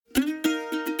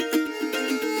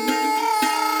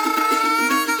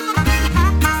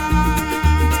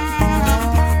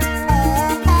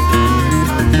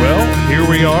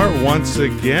we are once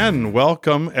again.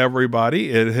 Welcome,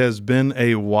 everybody. It has been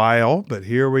a while, but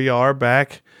here we are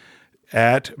back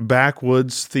at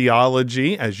Backwoods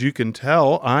Theology. As you can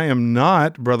tell, I am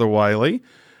not Brother Wiley.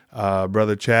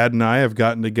 Brother Chad and I have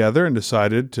gotten together and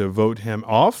decided to vote him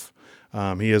off.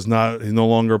 He's no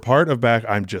longer part of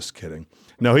I'm just kidding.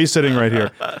 No, he's sitting right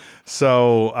here.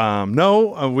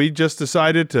 So, we just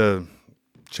decided to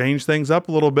change things up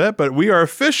a little bit, but we are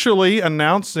officially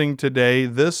announcing today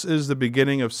this is the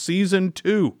beginning of season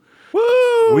 2.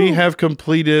 Woo! We have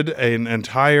completed an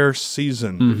entire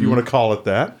season, if you want to call it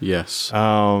that. Yes.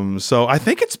 So I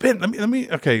think it's been,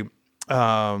 okay.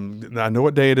 I know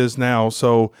what day it is now.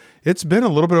 So it's been a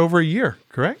little bit over a year,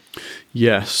 correct?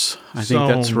 Yes. I think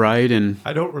that's right. And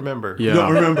I don't remember. Yeah.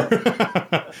 Don't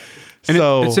remember. And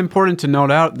it's important to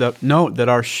note that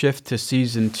our shift to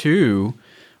season 2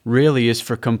 really is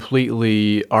for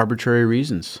completely arbitrary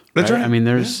reasons. That's right. I mean,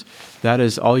 that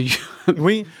is all you.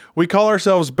 we call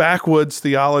ourselves Backwoods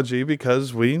Theology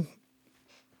because a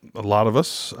lot of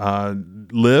us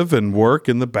live and work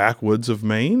in the backwoods of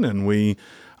Maine, and we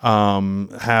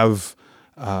have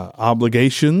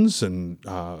obligations, and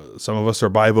some of us are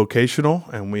bivocational,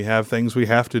 and we have things we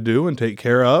have to do and take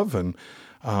care of, and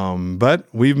but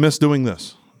we've missed doing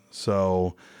this.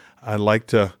 So I'd like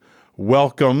to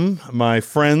welcome my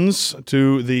friends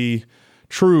to the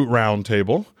true round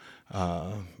table.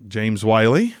 James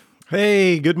Wiley.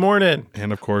 Hey, good morning.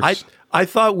 And of course, I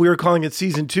thought we were calling it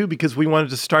season 2 because we wanted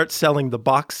to start selling the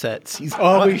box sets. We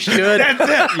should. That's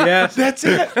it. Yes. That's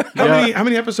it. How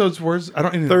many episodes was? I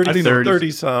don't even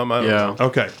 30 some. I don't know.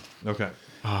 Okay.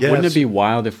 Yes. Wouldn't it be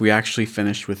wild if we actually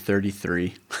finished with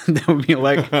 33? That would be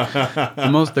like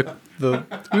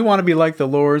we want to be like the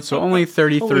Lord, so only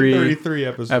 33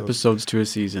 episodes to a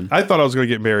season. I thought I was going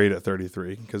to get married at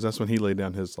 33 because that's when he laid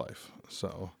down his life.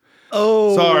 So,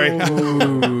 sorry.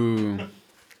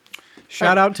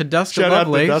 Shout out to Duska Shout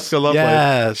Lovelace. out to Duska Lovelace.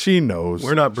 Yes. She knows.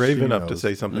 We're not brave enough to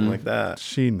say something like that.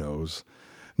 She knows.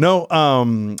 No,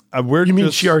 we're. You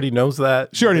mean she already knows that?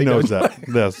 She already knows that.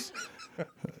 Yes.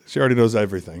 She already knows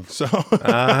everything. So,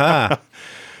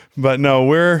 but no,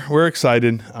 we're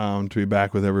excited to be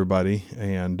back with everybody.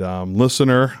 And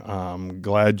listener,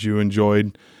 glad you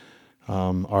enjoyed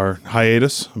our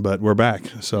hiatus, but we're back.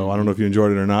 So I don't know if you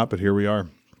enjoyed it or not, but here we are.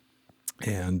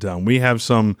 And we have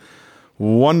some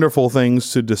wonderful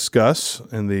things to discuss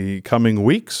in the coming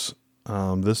weeks.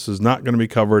 This is not going to be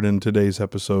covered in today's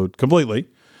episode completely,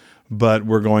 but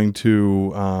we're going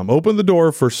to open the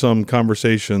door for some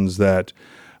conversations that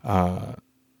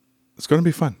it's going to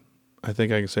be fun. I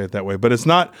think I can say it that way. But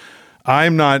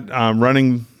I'm not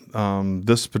running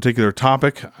this particular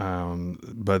topic,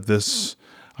 but this,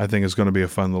 I think, is going to be a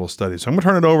fun little study. So I'm going to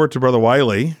turn it over to Brother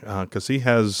Wiley because he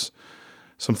has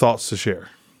some thoughts to share.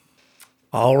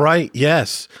 All right.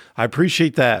 Yes. I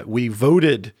appreciate that. We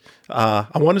voted. I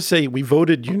want to say we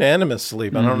voted unanimously,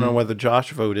 but I don't know whether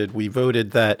Josh voted. We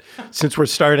voted that since we're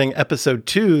starting episode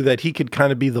 2, that he could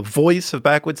kind of be the voice of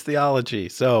Backwoods Theology.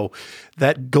 So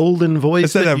that golden voice.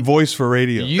 It's that voice for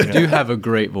radio. You do have a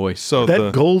great voice. So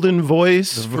that golden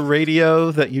voice for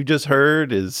radio that you just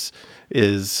heard is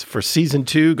for season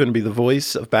 2 going to be the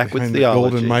voice of Backwoods Theology.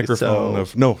 The golden microphone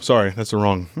no, sorry, that's the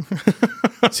wrong.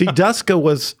 See, Duska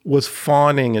was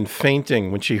fawning and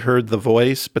fainting when she heard the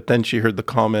voice, but then she heard the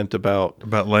comment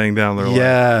about laying down their life.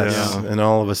 Yes, Yeah. and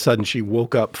all of a sudden she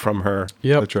woke up from her.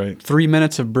 Yep. That's right. 3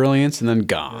 minutes of brilliance and then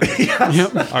gone.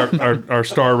 Yep. Our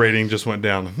star rating just went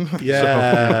down.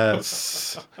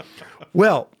 Yes.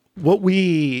 Well, what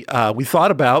we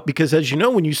thought about, because as you know,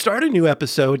 when you start a new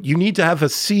episode, you need to have a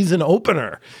season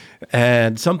opener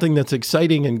and something that's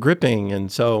exciting and gripping.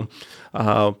 And so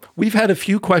we've had a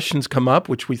few questions come up,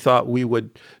 which we thought we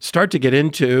would start to get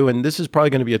into. And this is probably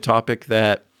going to be a topic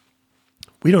that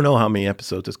we don't know how many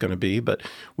episodes it's going to be, but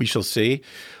we shall see.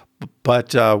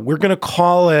 But we're going to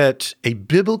call it a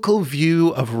biblical view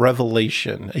of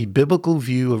Revelation, a biblical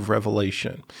view of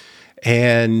Revelation.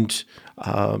 And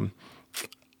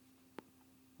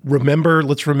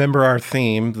let's remember our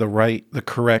theme, the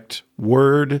correct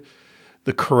word,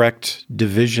 the correct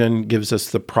division gives us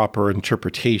the proper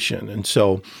interpretation. And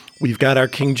so we've got our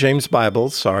King James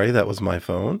Bibles. Sorry, that was my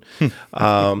phone.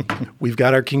 We've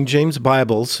got our King James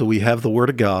Bibles, so we have the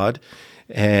Word of God,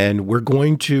 and we're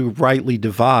going to rightly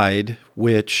divide,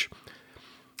 which,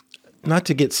 not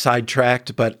to get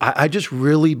sidetracked, but I just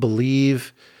really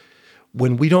believe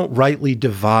when we don't rightly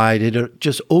divide, it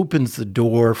just opens the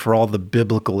door for all the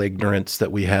biblical ignorance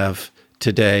that we have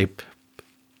today,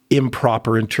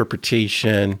 improper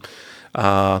interpretation,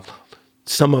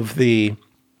 some of the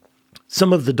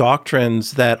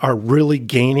doctrines that are really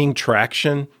gaining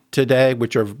traction today,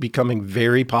 which are becoming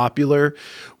very popular,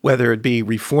 whether it be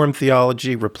Reformed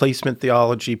theology, replacement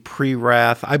theology,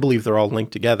 pre-wrath. I believe they're all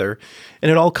linked together. And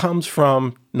it all comes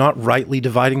from not rightly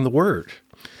dividing the word,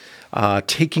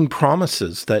 taking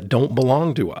promises that don't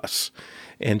belong to us.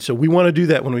 And so we want to do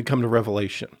that when we come to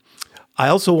Revelation. I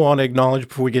also want to acknowledge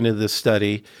before we get into this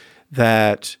study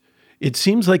that it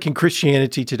seems like in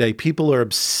Christianity today, people are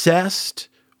obsessed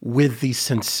with the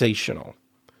sensational.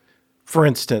 For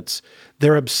instance,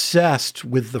 they're obsessed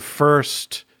with the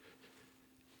first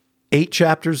 8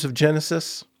 chapters of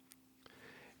Genesis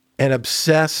and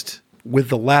obsessed with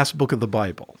the last book of the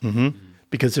Bible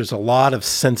because there's a lot of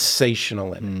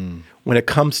sensational in it. When it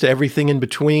comes to everything in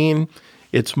between,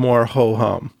 it's more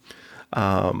ho-hum.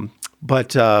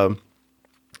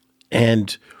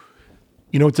 And,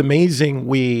 you know, it's amazing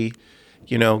we,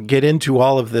 you know, get into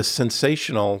all of this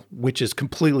sensational, which is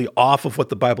completely off of what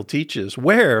the Bible teaches,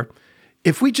 where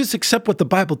if we just accept what the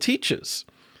Bible teaches,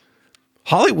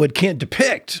 Hollywood can't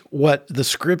depict what the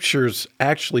scriptures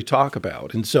actually talk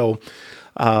about. And so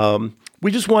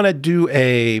we just want to do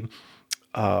a,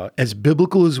 as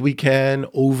biblical as we can,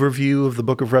 overview of the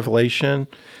book of Revelation.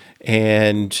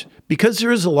 And because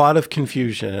there is a lot of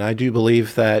confusion, and I do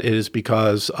believe that it is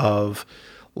because of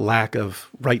lack of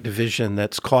right division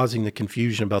that's causing the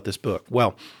confusion about this book.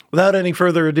 Well, without any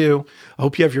further ado, I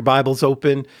hope you have your Bibles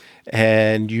open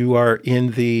and you are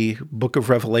in the book of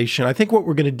Revelation. I think what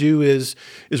we're going to do is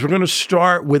we're going to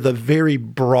start with a very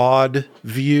broad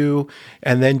view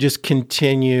and then just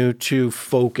continue to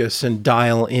focus and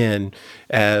dial in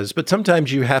but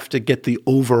sometimes you have to get the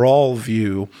overall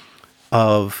view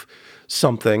of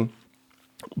something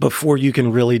before you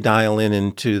can really dial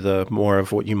into the more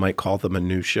of what you might call the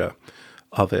minutia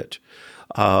of it.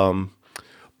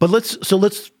 But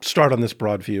let's start on this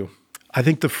broad view. I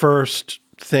think the first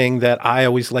thing that I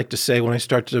always like to say when I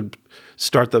start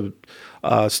the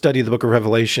study of the book of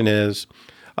Revelation is,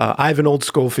 I have an old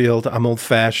Schofield. I'm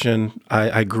old-fashioned.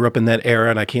 I grew up in that era,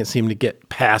 and I can't seem to get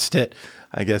past it.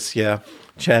 I guess, yeah,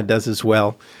 Chad does as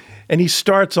well. And he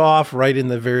starts off right in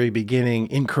the very beginning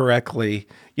incorrectly.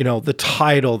 You know, the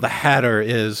title, the header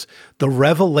is The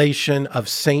Revelation of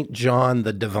St. John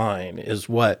the Divine is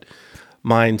what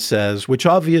mine says, which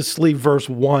obviously verse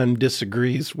 1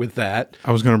 disagrees with that.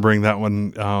 I was going to bring that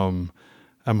one.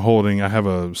 I have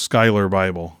a Schuyler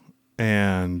Bible,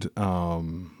 and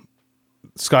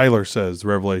Schuyler says the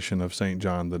Revelation of St.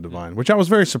 John the Divine, which I was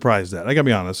very surprised at. I got to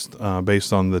be honest,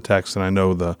 based on the text, and I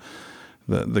know the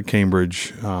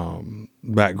Cambridge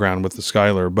background with the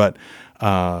Schuyler, but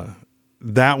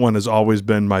that one has always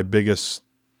been my biggest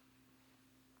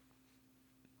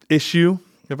issue,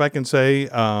 if I can say,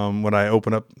 when I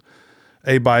open up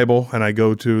a Bible and I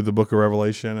go to the book of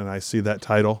Revelation and I see that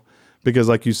title. Because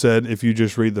like you said, if you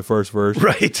just read the first verse,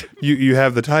 right, you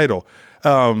have the title.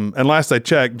 And last I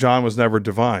checked, John was never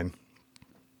divine.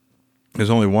 There's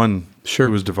only one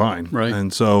who was divine. Right.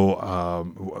 And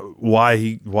so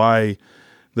why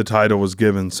the title was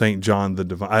given St. John the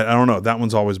Divine, I don't know. That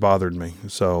one's always bothered me.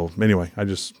 So anyway, I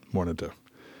just wanted to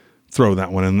throw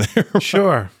that one in there.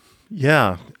 Sure.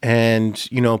 Yeah. And,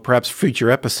 you know, perhaps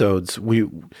future episodes,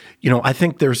 I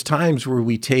think there's times where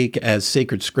we take as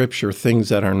sacred scripture things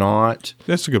that are not.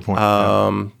 That's a good point.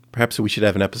 Perhaps we should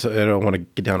have an episode. I don't want to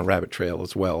get down a rabbit trail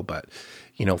as well, but,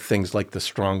 you know, things like the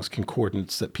Strong's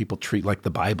Concordance that people treat like the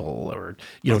Bible or,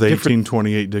 you know, the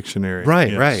 1828 dictionary.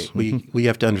 Right, yes. Right. We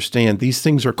have to understand these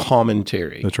things are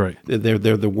commentary. That's right. They're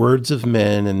the words of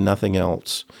men and nothing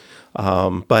else.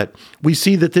 But we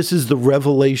see that this is the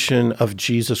revelation of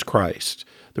Jesus Christ,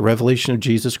 the revelation of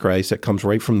Jesus Christ that comes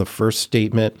right from the first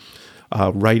statement,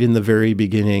 right in the very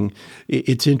beginning.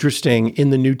 It's interesting in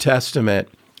the New Testament,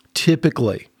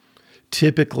 typically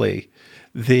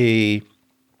the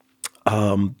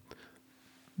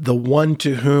one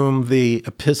to whom the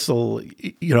epistle,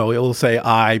 you know, it will say,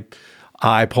 I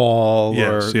Paul,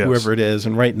 yes, or whoever it is.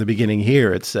 And right in the beginning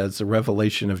here, it says the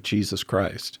revelation of Jesus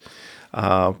Christ,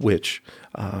 which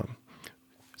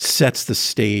sets the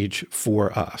stage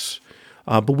for us.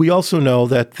 But we also know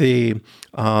that the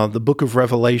book of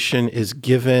Revelation is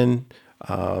given,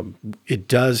 it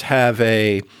does have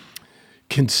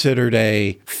considered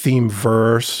a theme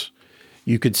verse,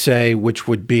 you could say, which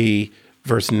would be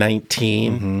verse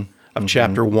 19 of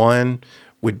chapter 1,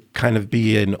 would kind of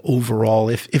be an overall,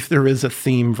 if there is a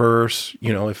theme verse,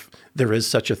 you know, if there is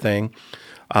such a thing,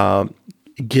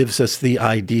 it gives us the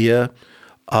idea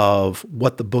of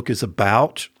what the book is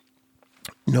about.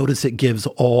 Notice it gives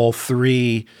all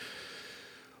 3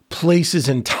 places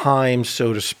and times,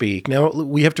 so to speak. Now,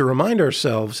 we have to remind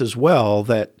ourselves as well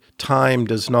that time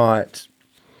does not,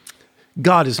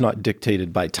 God is not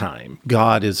dictated by time.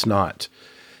 God is not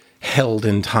held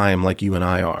in time like you and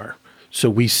I are. So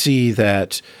we see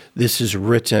that this is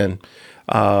written.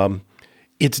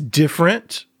 It's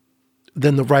different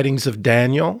than the writings of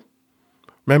Daniel.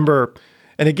 Remember,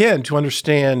 and again, to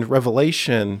understand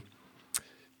Revelation,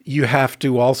 you have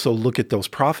to also look at those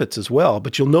prophets as well.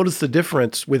 But you'll notice the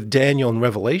difference with Daniel and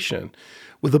Revelation.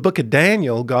 With the book of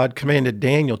Daniel, God commanded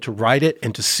Daniel to write it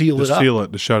and to seal it up. To seal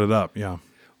it, to shut it up, yeah.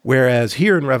 Whereas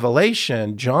here in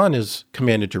Revelation, John is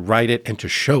commanded to write it and to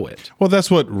show it. Well,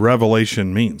 that's what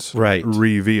revelation means. Right.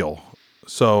 Reveal.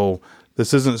 So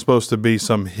this isn't supposed to be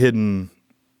some hidden,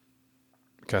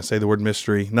 can I say the word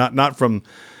mystery? Not from,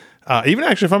 even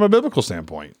actually from a biblical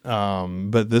standpoint.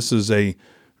 But this is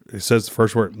it says the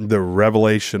first word, the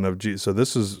revelation of Jesus. So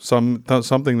this is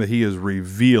something that he is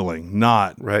revealing,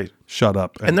 not shut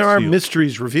up. And there are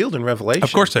mysteries revealed in Revelation.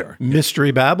 Of course there are.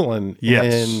 Mystery Babylon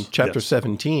in chapter Yes.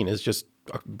 17 is just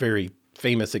a very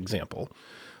famous example.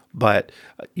 But,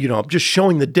 I'm just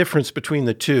showing the difference between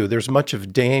the two. There's much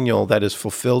of Daniel that is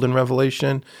fulfilled in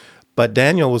Revelation, but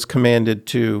Daniel was commanded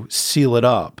to seal it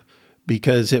up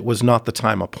because it was not the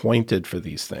time appointed for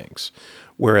these things.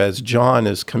 Whereas John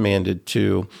is commanded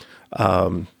to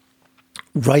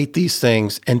write these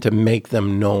things and to make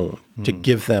them known, to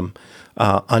give them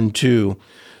unto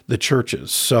the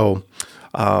churches. So,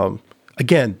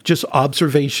 again, just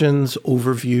observations,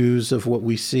 overviews of what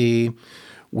we see.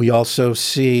 We also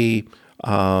see,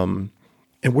 and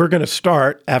we're going to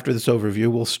start, after this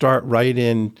overview, we'll start right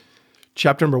in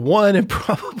chapter number 1, and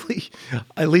probably,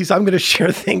 at least I'm going to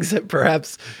share things that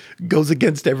perhaps goes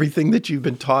against everything that you've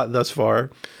been taught thus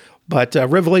far. But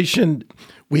Revelation,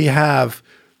 we have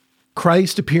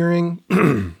Christ appearing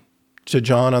to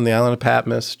John on the island of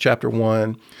Patmos, chapter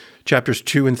 1. Chapters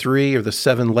 2 and 3 are the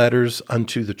 7 letters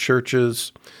unto the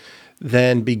churches.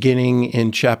 Then beginning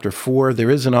in chapter 4, there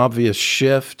is an obvious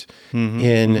shift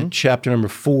in chapter number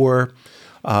 4,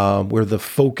 where the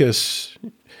focus,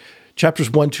 chapters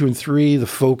 1, 2, and 3, the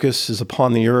focus is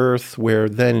upon the earth, where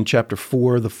then in chapter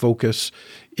 4, the focus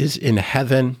is in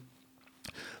heaven.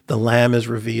 The Lamb is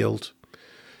revealed.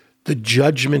 The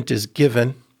judgment is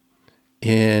given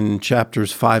in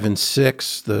chapters 5 and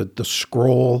 6. The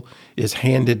scroll is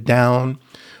handed down.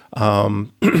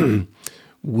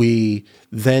 We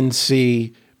then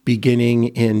see, beginning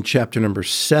in chapter number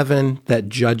 7, that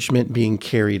judgment being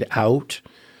carried out.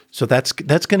 So that's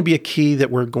going to be a key that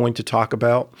we're going to talk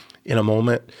about in a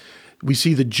moment. We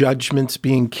see the judgments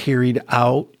being carried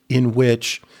out, in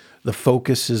which the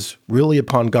focus is really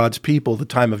upon God's people, the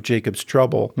time of Jacob's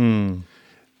trouble.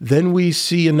 Then we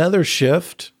see another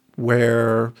shift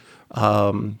where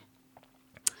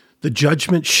the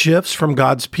judgment shifts from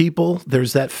God's people.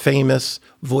 There's that famous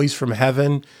voice from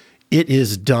heaven, "It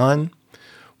is done,"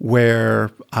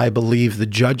 where I believe the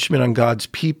judgment on God's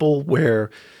people, where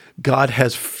God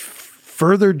has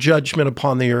further judgment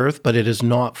upon the earth, but it is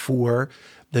not for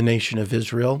the nation of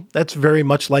Israel. That's very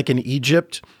much like in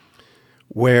Egypt,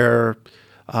 where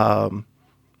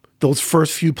those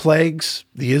first few plagues,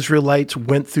 the Israelites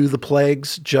went through the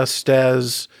plagues just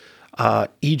as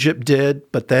Egypt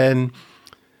did, but then,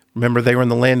 remember, they were in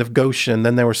the land of Goshen.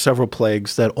 Then there were several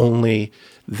plagues that only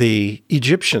the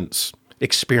Egyptians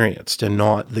experienced and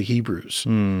not the Hebrews.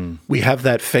 We have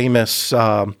that famous,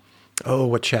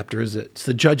 what chapter is it? It's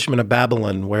the judgment of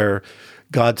Babylon, where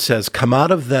God says, "Come out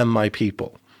of them, my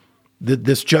people.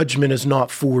 This judgment is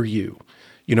not for you.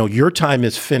 Your time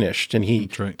is finished." And he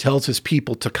tells his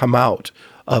people to come out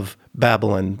of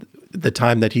Babylon, the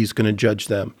time that he's going to judge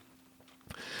them.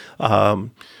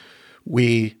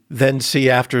 We then see,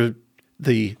 after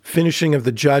the finishing of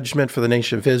the judgment for the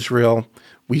nation of Israel,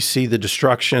 we see the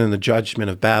destruction and the judgment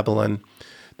of Babylon.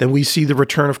 Then we see the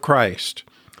return of Christ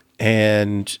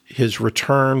and his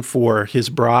return for his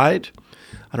bride.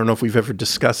 I don't know if we've ever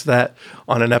discussed that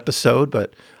on an episode,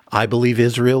 but I believe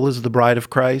Israel is the bride of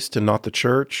Christ and not the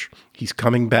church. He's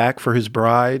coming back for his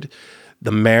bride.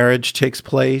 The marriage takes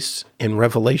place in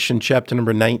Revelation chapter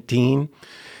number 19.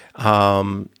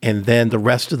 And then the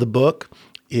rest of the book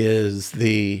is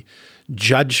the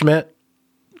judgment.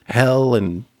 Hell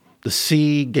and the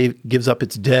sea gives up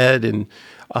its dead in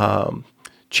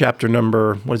chapter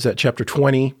number, chapter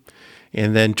 20.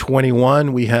 And then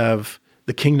 21, we have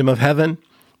the kingdom of heaven,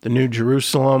 the New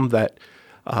Jerusalem, that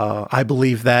I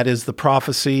believe that is the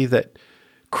prophecy that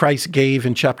Christ gave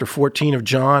in chapter 14 of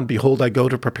John. "Behold, I go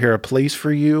to prepare a place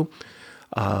for you."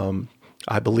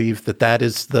 I believe that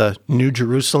is the New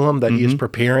Jerusalem that he is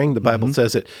preparing. The Bible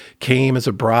says it came as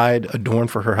a bride adorned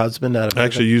for her husband out of heaven. I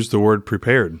actually used the word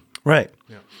prepared. Right.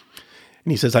 Yeah.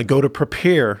 And he says, I go to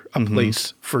prepare a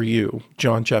place for you,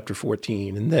 John chapter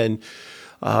 14. And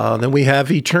then we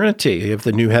have eternity. We have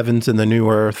the new heavens and the new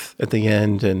earth at the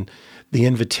end and the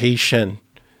invitation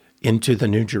into the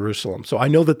New Jerusalem. So I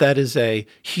know that is a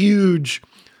huge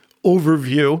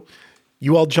overview.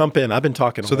 You all jump in. I've been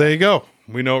talking. So there you go.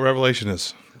 We know what Revelation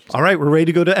is. All right, we're ready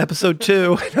to go to episode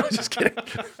 2. No, just kidding.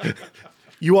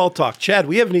 You all talk. Chad,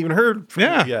 we haven't even heard from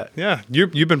you yet. Yeah,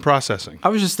 you've been processing. I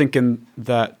was just thinking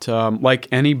that, like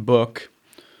any book,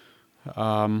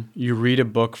 you read a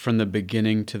book from the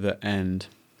beginning to the end.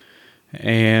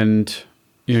 And,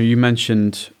 you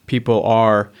mentioned people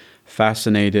are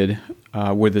fascinated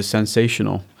with the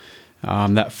sensational.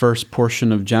 That first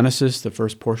portion of Genesis, the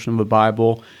first portion of the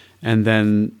Bible, and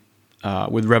then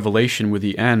with Revelation, with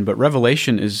the end. But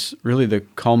Revelation is really the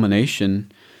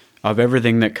culmination of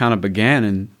everything that kind of began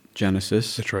in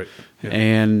Genesis. That's right. Yeah.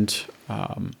 And,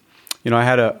 I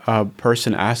had a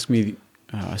person ask me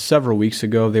several weeks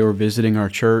ago, they were visiting our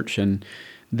church, and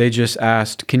they just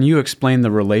asked, can you explain the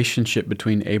relationship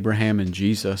between Abraham and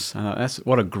Jesus? That's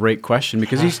what a great question,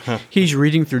 because he's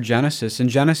reading through Genesis. And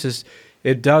Genesis,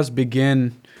 it does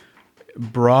begin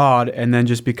broad and then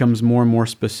just becomes more and more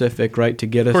specific, right, to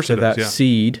get us to that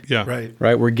seed. Yeah.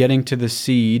 Right. We're getting to the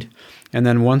seed. And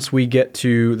then once we get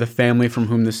to the family from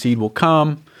whom the seed will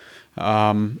come,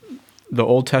 the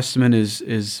Old Testament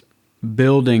is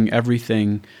building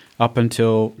everything up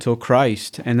until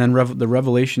Christ. And then the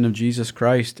revelation of Jesus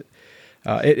Christ,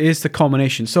 it is the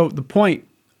culmination. So the point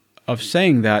of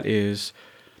saying that is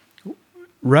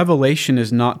Revelation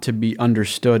is not to be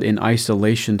understood in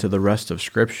isolation to the rest of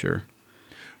Scripture.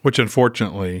 Which,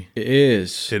 unfortunately, it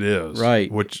is. It is.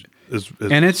 Right. Which is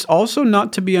and it's also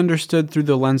not to be understood through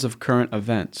the lens of current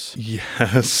events.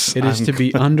 Yes. It is to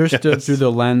be understood through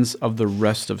the lens of the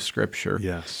rest of Scripture.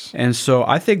 Yes. And so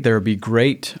I think there would be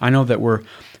great, I know that we're,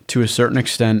 to a certain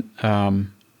extent,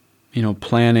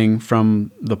 planning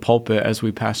from the pulpit, as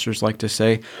we pastors like to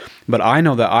say, but I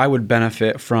know that I would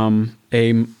benefit from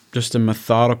just a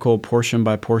methodical portion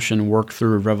by portion work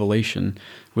through Revelation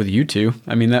with you two.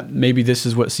 I mean, that maybe this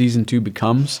is what season 2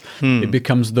 becomes. It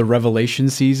becomes the Revelation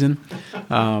season.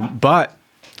 But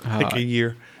take a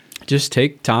year. Just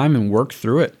take time and work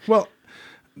through it. Well,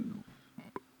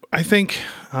 I think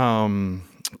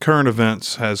current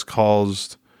events has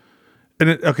caused,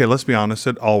 okay, let's be honest,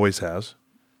 it always has.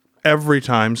 Every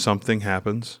time something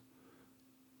happens,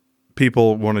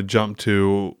 people want to jump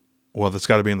to, well, that's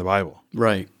got to be in the Bible.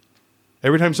 Right.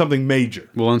 Every time something major.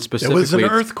 Well, and specifically, it was an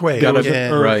earthquake.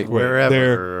 Right.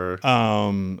 Wherever.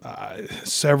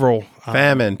 Several.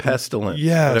 Famine, pestilence.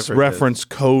 Yes, reference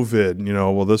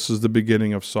COVID. Well, this is the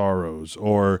beginning of sorrows.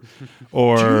 Or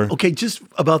okay, just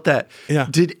about that. Yeah.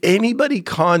 Did anybody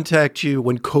contact you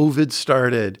when COVID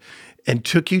started and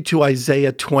took you to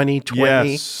Isaiah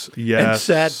 20:20? Yes. And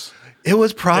said, it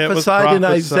was prophesied in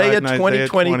Isaiah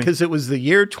 20:20 because it was the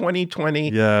year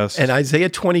 2020. Yes. And Isaiah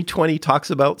 20:20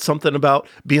 talks about something about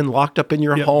being locked up in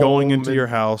your home. Going into your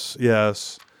house.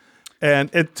 Yes.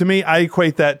 And to me, I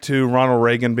equate that to Ronald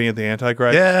Reagan being the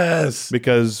Antichrist. Yes.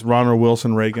 Because Ronald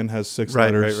Wilson Reagan has 6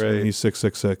 letters. Right. And he's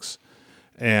 666.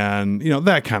 And,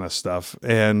 that kind of stuff.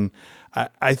 And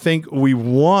I think we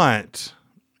want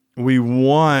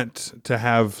to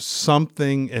have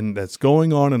something that's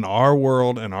going on in our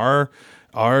world and our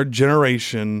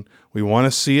generation. We want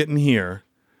to see it and hear.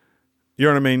 You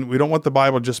know what I mean? We don't want the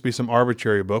Bible just to be some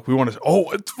arbitrary book. We want to,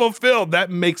 it's fulfilled. That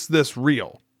makes this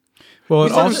real. Well,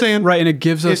 it's also saying, right, and it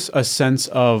gives us a sense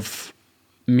of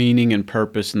meaning and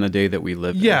purpose in the day that we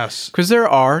live in. Yes. Because there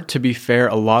are, to be fair,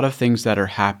 a lot of things that are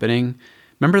happening.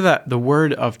 Remember that the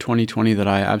word of 2020 that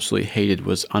I absolutely hated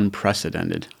was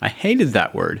unprecedented. I hated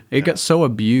that word. It got so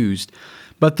abused.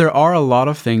 But there are a lot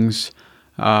of things,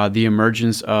 the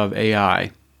emergence of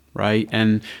AI, right?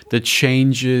 And the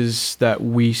changes that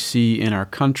we see in our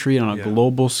country on a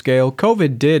global scale.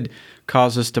 COVID did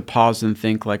cause us to pause and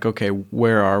think like, okay,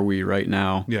 where are we right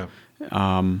now? Yeah.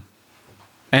 And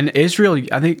Israel,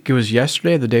 I think it was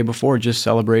yesterday or the day before, just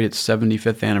celebrated its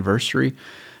 75th anniversary.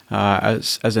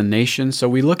 As a nation. So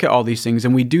we look at all these things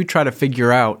and we do try to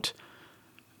figure out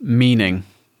meaning.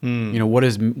 What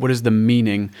is the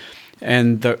meaning?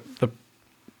 And the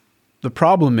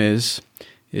problem is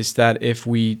that if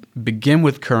we begin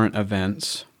with current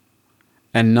events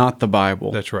and not the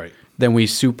Bible, that's right, then we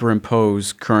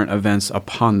superimpose current events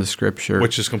upon the Scripture,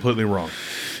 which is completely wrong.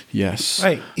 Yes.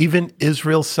 Right. Even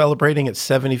Israel celebrating its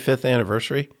 75th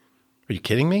anniversary. Are you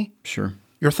kidding me? Sure.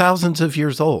 You're thousands of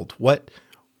years old.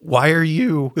 Why are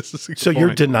you? This is a good so point.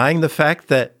 You're denying the fact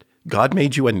that God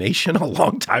made you a nation a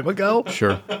long time ago?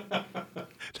 Sure.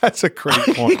 That's a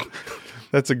great point.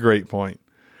 That's a great point.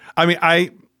 I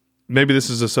mean, maybe this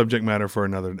is a subject matter for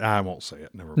another. I won't say it.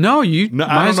 Never mind. No,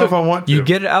 I don't know if I want to. You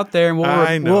get it out there, and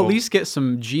we'll know. at least get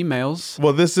some Gmails.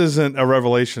 Well, this isn't a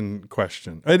Revelation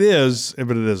question. It is,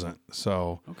 but it isn't.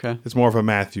 So Okay. it's more of a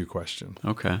Matthew question.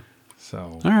 Okay.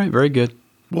 So All right. Very good.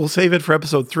 We'll save it for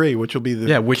episode 3, which will be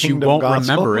the Which you kingdom won't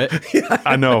gospel. remember it.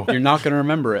 I know. You're not going to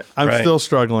remember it. I'm Right. still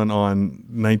struggling on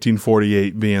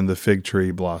 1948 being the fig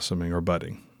tree blossoming or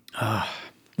budding.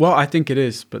 Well, I think it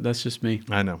is, but that's just me.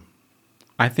 I know.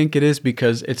 I think it is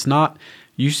because it's not.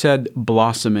 You said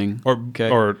blossoming, Or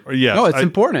yes. No, it's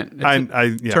important.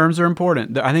 Yeah. Terms are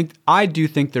important. I do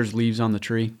think there's leaves on the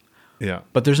tree, Yeah.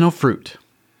 but there's no fruit,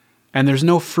 and there's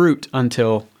no fruit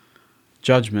until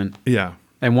judgment. Yeah.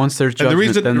 And once there's And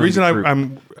judgment, the then reason there'll be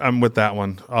fruit. I'm with that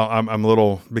one. I'm a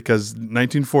little because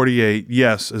 1948,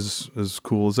 yes, as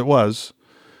cool as it was,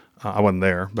 I wasn't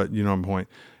there, but you know my point.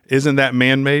 Isn't that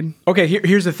man-made? Okay,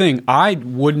 here's the thing. I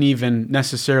wouldn't even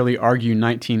necessarily argue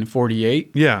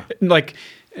 1948. Yeah. Like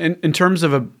in terms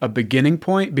of a beginning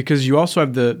point, because you also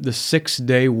have the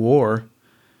 6-day war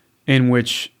in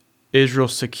which Israel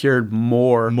secured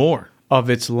more of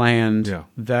its land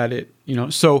that it,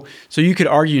 so you could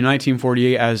argue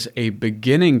 1948 as a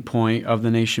beginning point of the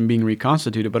nation being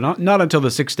reconstituted, but not until the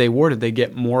 6-day war did they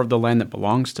get more of the land that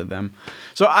belongs to them.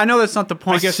 So I know that's not the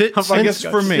point. I guess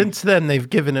for me, Since then, they've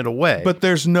given it away. but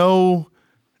there's no.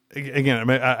 Again, I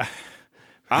mean,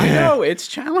 I know it's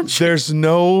challenging. there's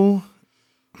no.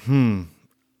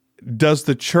 Does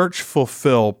the church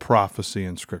fulfill prophecy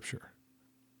in Scripture?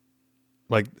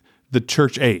 Like the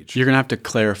church age. You're gonna have to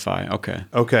clarify. Okay,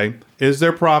 Okay. Is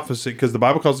there prophecy? Because the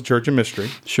Bible calls the church a mystery.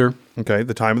 sure. Okay.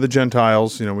 The time of the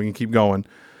Gentiles, we can keep going.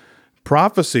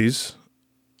 Prophecies,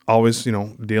 always,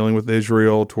 dealing with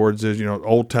Israel towards,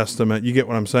 Old Testament. You get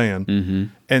what I'm saying? Mm-hmm.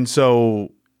 And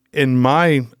so in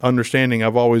my understanding,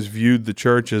 I've always viewed the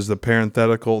church as the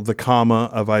parenthetical, the comma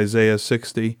of Isaiah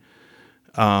 60.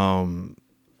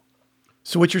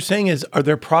 So what you're saying is, are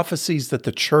there prophecies that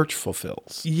the church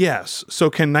fulfills? Yes. So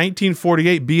can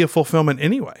 1948 be a fulfillment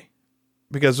anyway?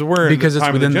 Because we're in Because the it's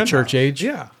time within of the the church Gentiles. age?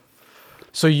 Yeah.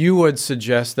 So you would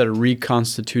suggest that a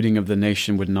reconstituting of the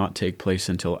nation would not take place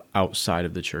until outside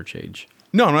of the church age?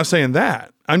 No, I'm not saying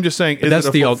that. I'm just saying That's is it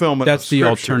a the fulfillment that's of the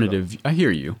Scripture, alternative. I hear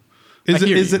you. though? I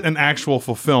hear Is you. it an actual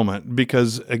fulfillment?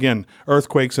 Because again,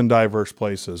 earthquakes in diverse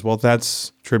places. Well,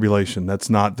 that's tribulation. That's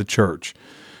not the church.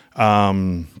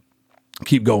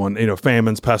 Keep going.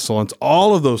 Famines, pestilence,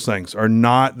 all of those things are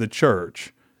not the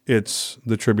church. It's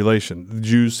the tribulation. The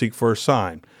Jews seek for a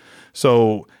sign.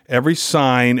 So every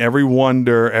sign, every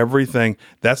wonder, everything,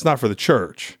 that's not for the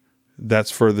church.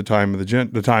 That's for the time of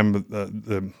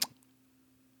the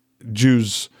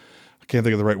Jews. I can't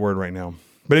think of the right word right now.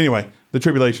 But anyway, the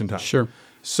tribulation time. Sure.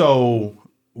 So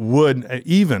would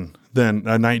even then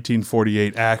a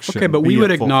 1948 action. Okay, but be we a would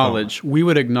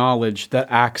fulfillment? acknowledge that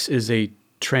Acts is a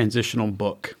transitional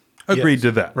book, Agreed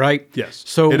to that. right? Yes.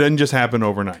 So it doesn't just happen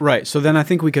overnight. right. So then I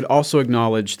think we could also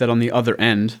acknowledge that on the other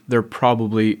end,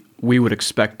 we would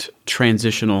expect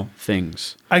transitional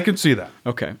things. I could see that.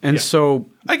 Okay. And so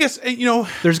I guess I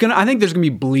think there's gonna be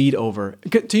bleed over.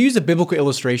 To use a biblical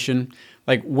illustration,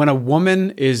 like when a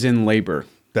woman is in labor,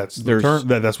 that's the there's- term.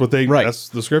 That's what they. Right. That's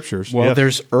the scriptures. well, Yes.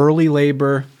 there's early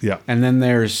labor, Yeah. and then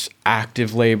there's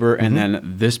active labor, and then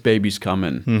this baby's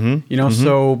coming.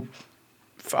 So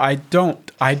I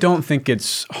don't think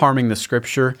it's harming the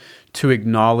scripture to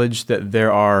acknowledge that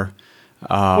there are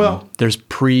there's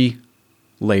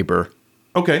pre-labor,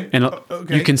 Okay. and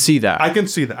Okay. you can see that. I can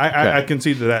see that. I can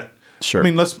see that. Sure. I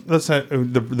mean, let's have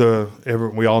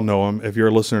we all know him. If you're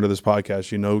a listener to this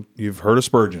podcast, you've heard of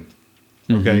Spurgeon.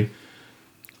 Okay.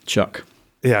 Chuck.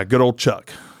 Yeah, good old Chuck.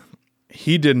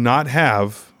 He did not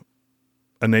have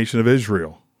a nation of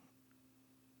Israel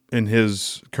in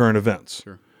his current events.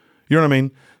 Sure. You know what I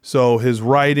mean? So his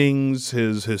writings,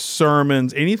 his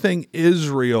sermons, anything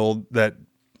Israel that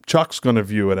Chuck's going to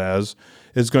view it as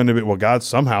is going to be, well, God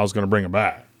somehow is going to bring it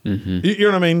back. You know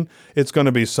what I mean? It's going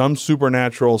to be some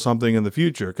supernatural something in the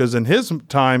future. Because in his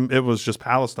time, it was just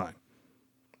Palestine.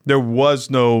 There was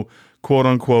no quote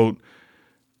unquote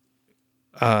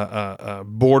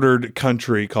bordered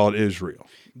country called Israel.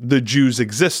 The Jews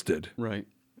existed, Right.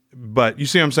 but you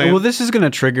see what I'm saying? Well, this is going to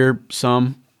trigger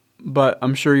some, but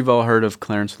I'm sure you've all heard of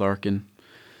Clarence Larkin,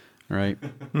 right?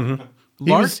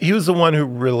 He was the one who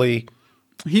really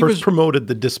first promoted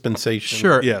the dispensation.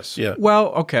 Sure. Yes. Yeah. Well,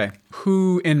 okay.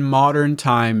 Who in modern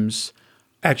times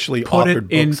Actually put authored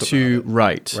it books into about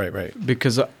it. right. Right.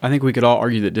 Because I think we could all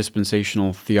argue that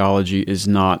dispensational theology is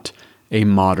not a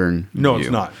modern No, view.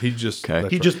 it's not. He just Okay.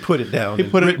 He just put it down. he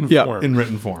put written it form. in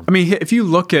written form. I mean, if you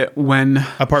look at when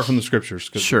Apart from the scriptures,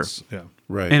 'cause Sure. it's- yeah,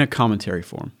 right. in a commentary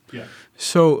form. yeah.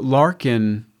 So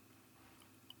Larkin,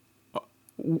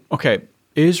 okay,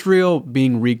 Israel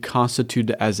being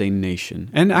reconstituted as a nation,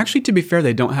 and actually, to be fair,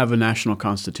 they don't have a national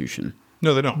constitution.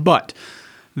 No, they don't. But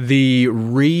the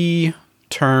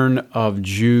return of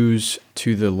Jews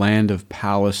to the land of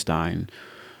Palestine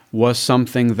was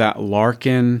something that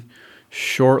Larkin,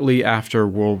 shortly after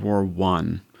World War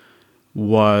I,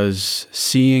 was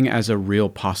seeing as a real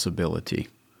possibility.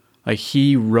 Like,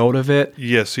 he wrote of it.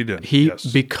 Yes, he did. Yes.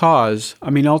 Because, I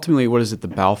mean, ultimately, what is it? The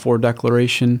Balfour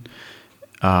Declaration?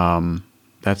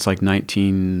 That's like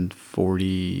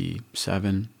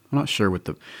 1947. I'm not sure what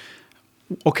the...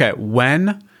 Okay,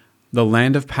 when the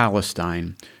land of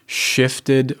Palestine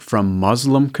shifted from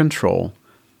Muslim control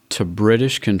to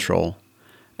British control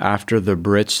after the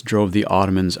Brits drove the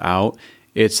Ottomans out,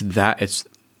 it's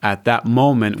at that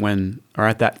moment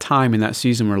at that time in that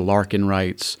season where Larkin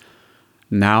writes,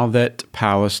 now that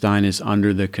Palestine is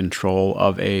under the control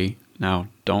of now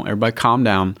don't everybody calm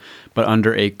down, but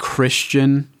under a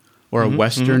Christian or a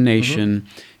Western nation,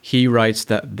 he writes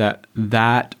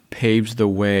that paves the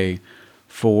way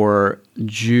for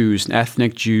Jews,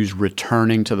 ethnic Jews,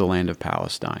 returning to the land of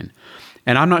Palestine.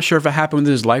 And I'm not sure if it happened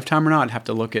within his lifetime or not. I'd have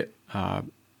to look at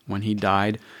when he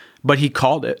died. But he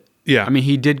called it. Yeah. I mean,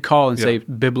 he did call and say,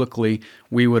 biblically,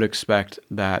 we would expect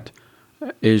that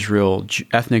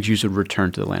ethnic Jews would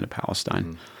return to the land of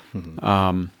Palestine.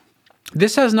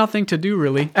 This has nothing to do,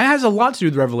 really. It has a lot to do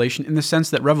with Revelation in the sense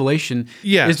that Revelation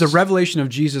is the revelation of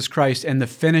Jesus Christ and the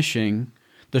finishing,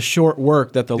 the short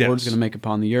work that the Lord's going to make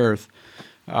upon the earth.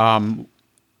 And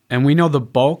we know the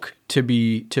bulk, to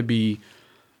be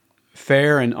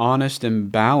fair and honest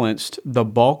and balanced, the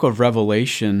bulk of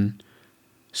Revelation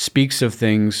speaks of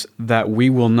things that we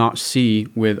will not see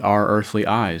with our earthly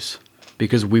eyes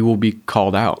because we will be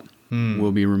called out,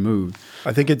 will be removed.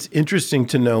 I think it's interesting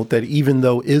to note that even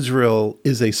though Israel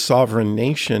is a sovereign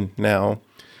nation now,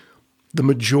 the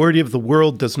majority of the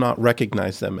world does not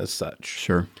recognize them as such.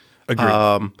 Sure.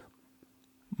 Agreed.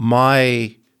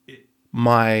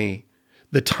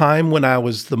 The time when I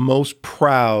was the most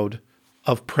proud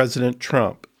of President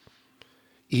Trump,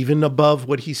 even above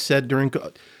what he said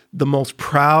the most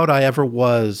proud I ever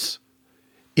was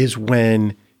is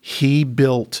when he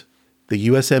built the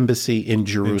U.S. Embassy in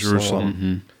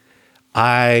Jerusalem.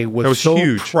 I was so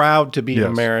huge. proud to be an Yes.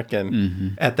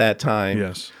 American at that time.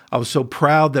 Yes. I was so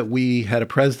proud that we had a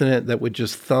president that would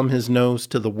just thumb his nose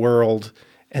to the world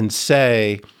and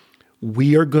say,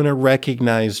 we are going to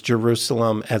recognize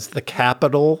Jerusalem as the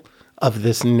capital of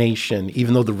this nation,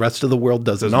 even though the rest of the world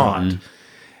does not.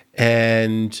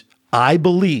 And I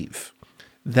believe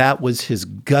that was his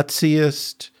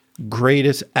gutsiest,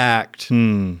 greatest act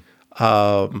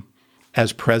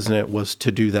as president, was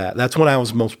to do that. That's when I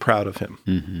was most proud of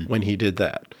him, when he did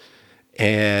that.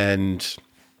 And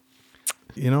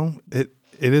it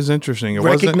is interesting. It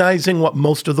recognizing what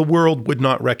most of the world would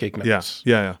not recognize.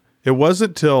 Yeah. It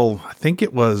wasn't till, I think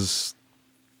it was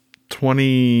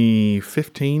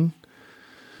 2015,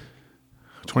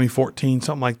 2014,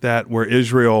 something like that, where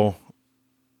Israel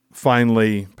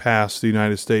finally passed the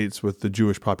United States with the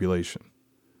Jewish population.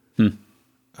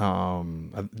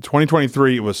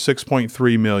 2023, it was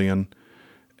 6.3 million,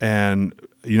 and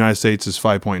the United States is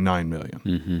 5.9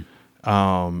 million.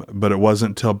 But it wasn't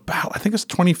until about, I think it's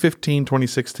 2015,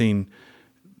 2016,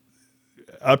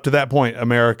 up to that point,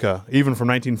 America, even from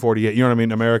 1948, you know what I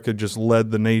mean? America just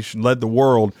led the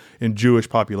world in Jewish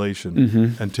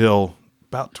population until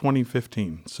about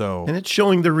 2015. So, And it's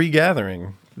showing the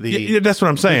regathering. That's what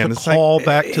I'm saying. The It's call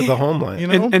back to the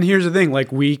homeland. And here's the thing,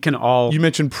 like, we can all... You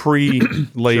mentioned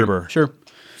pre-labor. Sure.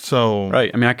 So, Right.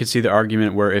 I mean, I could see the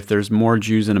argument where if there's more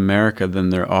Jews in America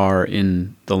than there are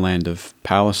in the land of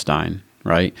Palestine,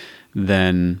 right,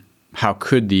 then how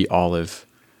could the olive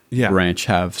branch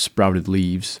have sprouted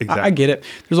leaves? Exactly. I get it.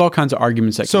 There's all kinds of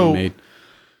arguments that can be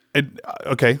made.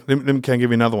 Okay, let me give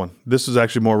you another one. This is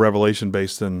actually more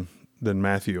Revelation-based than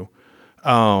Matthew.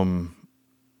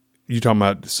 You talking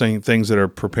about saying things that are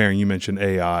preparing. You mentioned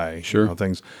AI. Sure.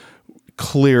 Things.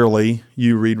 Clearly,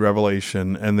 you read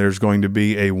Revelation, and there's going to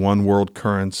be a one world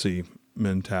currency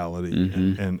mentality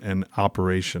and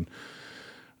operation.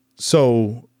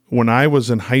 So when I was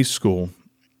in high school,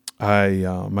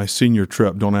 my senior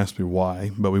trip, don't ask me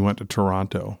why, but we went to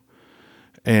Toronto,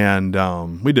 and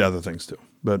we did other things too.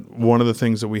 But one of the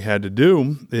things that we had to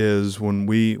do is when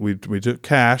we took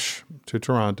cash to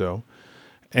Toronto,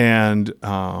 and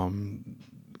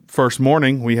first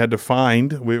morning we had to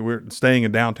find, we were staying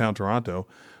in downtown Toronto,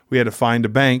 we had to find a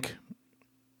bank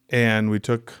and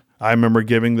I remember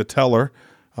giving the teller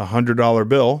 $100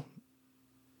 bill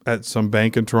at some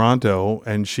bank in Toronto,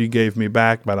 and she gave me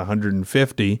back about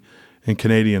 150 in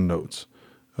Canadian notes.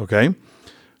 Okay.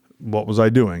 What was I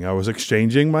doing? I was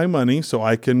exchanging my money so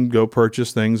I can go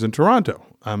purchase things in Toronto.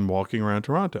 I'm walking around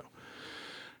Toronto.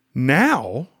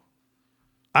 Now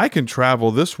I can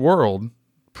travel this world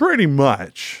pretty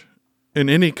much in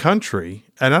any country,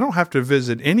 and I don't have to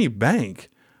visit any bank.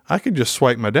 I can just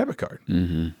swipe my debit card.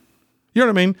 Mm-hmm. You know what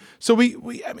I mean? So we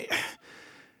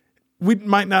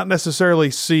might not necessarily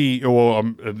see,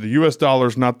 the U.S.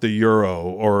 dollar's not the euro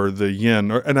or the yen,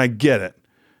 and I get it,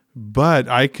 but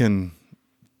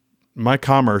my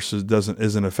commerce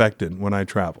isn't affected when I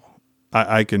travel.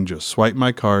 I can just swipe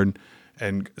my card,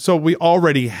 and so we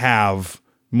already have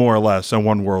more or less a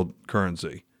one world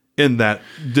currency in that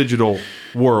digital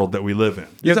world that we live in.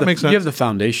 Does that make sense? You have the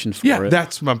foundation for it. Yeah,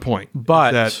 that's my point.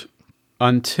 But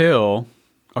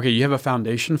you have a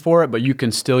foundation for it, but you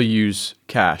can still use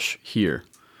cash here.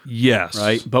 Yes.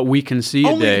 Right? But we can see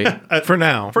a day. For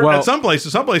now. At some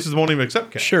places won't even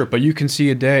accept cash. Sure, but you can see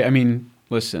a day. I mean,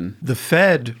 listen. The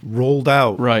Fed rolled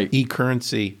out Right.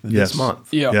 e-currency this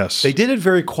month. Yeah. Yes. They did it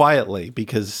very quietly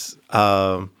because,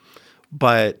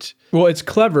 but Well, it's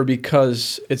clever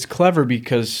because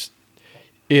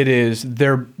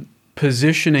they're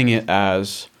positioning it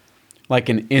as like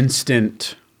an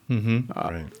instant.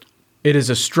 right. It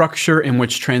is a structure in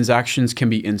which transactions can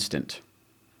be instant.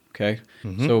 Okay?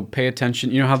 So pay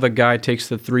attention. You know how the guy takes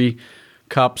the 3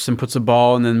 cups and puts a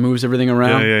ball and then moves everything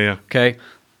around? Yeah. Okay?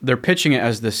 They're pitching it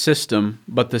as the system,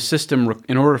 but the system,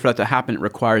 in order for that to happen, it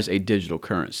requires a digital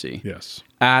currency. Yes.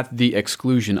 At the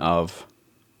exclusion of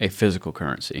a physical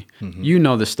currency. You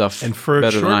know this stuff And for a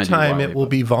better than I short do, time, Wiley, it will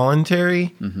be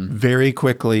voluntary. Very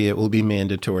quickly, it will be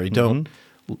mandatory.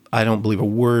 I don't believe a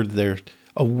word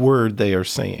they are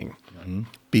saying.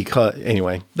 Because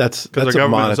anyway, that's Because the a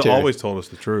government has monetary. always told us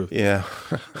the truth. Yeah.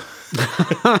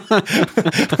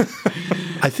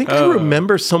 I think I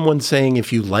remember someone saying,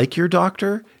 if you like your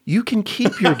doctor, you can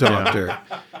keep your doctor.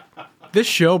 This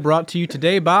show brought to you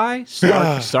today by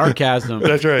sarcasm.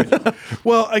 That's right.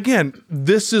 Well, again,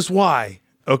 this is why,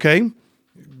 okay?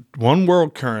 One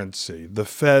world currency, the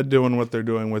Fed doing what they're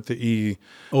doing with the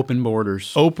Open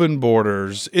borders. open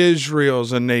borders,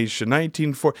 Israel's a nation,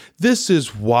 1940. This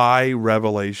is why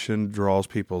Revelation draws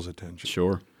people's attention.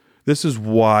 Sure. This is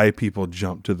why people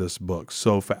jump to this book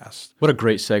so fast. What a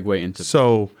great segue into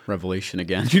So Revelation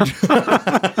again.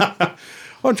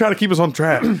 I'm trying to keep us on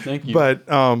track. Thank you.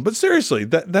 But seriously,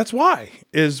 that's why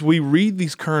is we read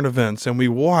these current events and we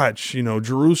watch,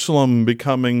 Jerusalem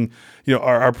becoming,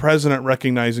 our president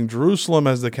recognizing Jerusalem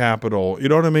as the capital. You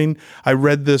know what I mean? I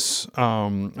read this.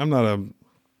 I'm kind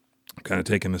of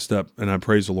taking a step, and I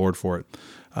praise the Lord for it.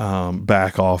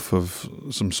 Back off of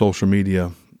some social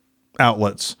media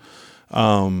outlets,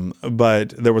 but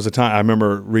there was a time I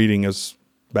remember reading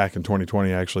back in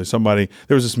 2020. Actually, there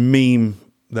was this meme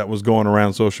that was going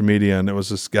around social media, and it was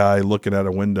this guy looking at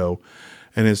a window,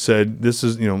 and it said, "This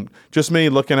is just me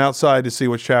looking outside to see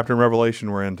which chapter in Revelation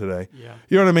we're in today." Yeah.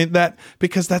 You know what I mean?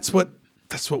 Because that's what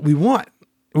we want.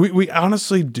 We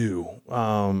honestly do.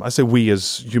 I say we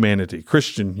as humanity,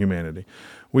 Christian humanity.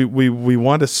 We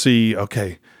want to see,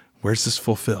 okay, where's this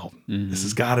fulfilled? This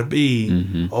has got to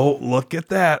be. Oh, look at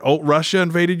that! Oh, Russia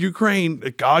invaded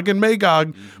Ukraine. Gog and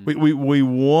Magog. We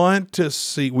want to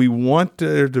see. We want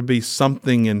there to be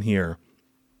something in here,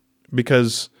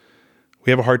 because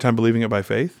we have a hard time believing it by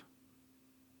faith.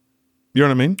 You know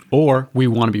what I mean? Or we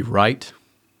want to be right.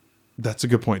 That's a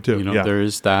good point too. There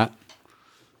is that.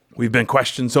 We've been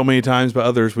questioned so many times by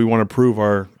others. We want to prove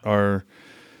our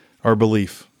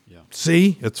belief. Yeah.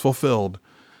 See, it's fulfilled.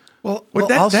 Well,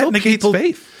 that negates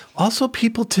faith. Also,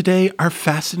 people today are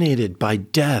fascinated by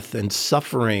death and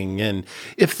suffering. And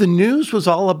if the news was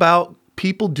all about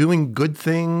people doing good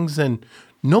things, and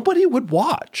nobody would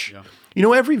watch.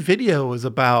 Yeah. Every video is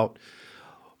about,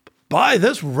 buy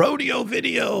this rodeo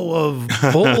video of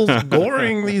bulls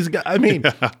goring these guys. I mean,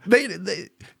 they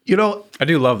I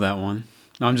do love that one.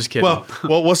 No, I'm just kidding.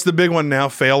 Well, what's the big one now?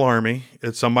 Fail Army.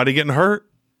 It's somebody getting hurt.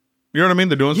 You know what I mean?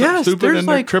 They're doing something stupid. There's and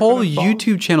they're like tripping whole and falling.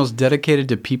 YouTube channels dedicated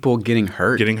to people getting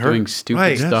hurt, doing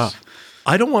stupid stuff. Yes.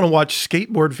 I don't want to watch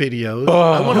skateboard videos.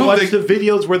 I want to watch the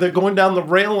videos where they're going down the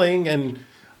railing and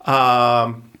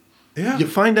you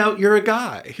find out you're a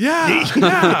guy.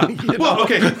 Yeah. Well,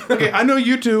 okay. I know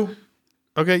you two.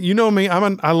 Okay, you know me. I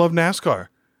love NASCAR.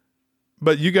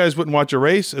 But you guys wouldn't watch a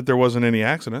race if there wasn't any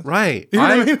accident. Right. You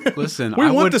know what I mean? Listen, we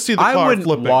want to see the car I wouldn't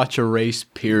flipping. watch a race,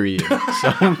 period.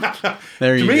 So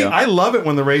there you To me, go. I love it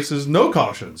when the race is no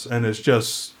cautions and it's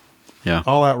just Yeah.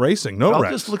 all out racing, no It all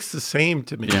wrecks. just looks the same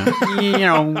to me. Yeah. you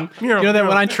know that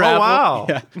when I travel. Oh, wow.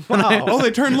 Yeah. Wow. Oh,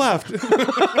 they turn left.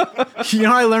 You know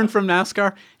what I learned from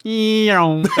NASCAR?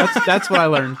 That's what I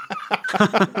learned.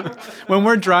 When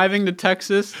we're driving to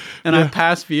Texas and I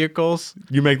pass vehicles,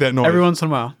 You make that noise. every once in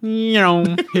a while,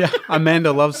 yeah,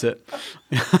 Amanda loves it.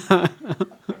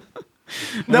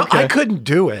 No, Okay. I couldn't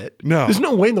do it. No. There's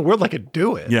no way in the world I could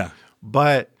do it. Yeah.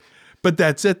 But But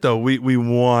that's it, though. We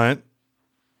want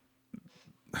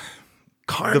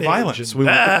carnage. the violence. and We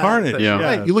want the that. carnage. That's Yeah.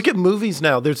 right. You look at movies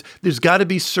now. There's got to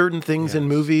be certain things in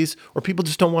movies, or people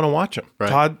just don't want to watch them. Right.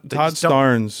 Todd just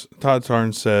don't-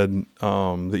 Starnes said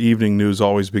the evening news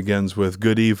always begins with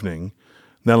 "Good evening."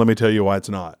 Now let me tell you why it's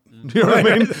not. You know what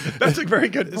I mean? That's a very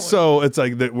good point. So it's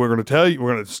like that. We're going to tell you.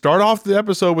 We're going to start off the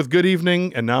episode with "Good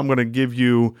evening," and now I'm going to give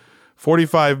you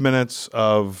 45 minutes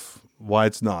of why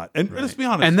it's not. And let's be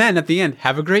honest. And then at the end,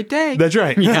 have a great day. That's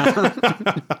right. Yeah.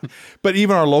 But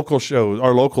even our local shows,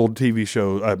 our local TV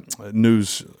show,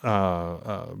 news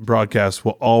broadcasts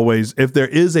will always, if there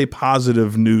is a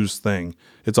positive news thing,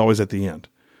 it's always at the end.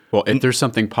 Well, if there's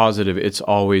something positive, it's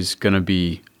always going to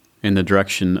be in the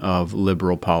direction of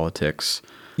liberal politics.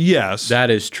 Yes. That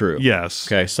is true. Yes.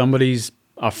 Okay. Somebody's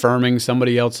affirming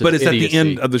somebody else's But it's idiocy. at the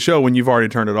end of the show when you've already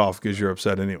turned it off because you're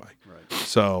upset anyway. Right.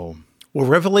 So Well,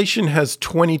 Revelation has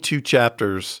 22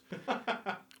 chapters.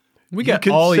 We You got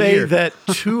can all say year. that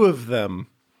 2 of them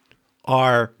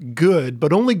are good,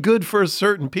 but only good for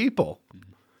certain people.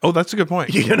 oh, that's a good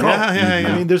point. You know, Yeah.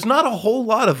 I mean, there's not a whole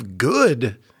lot of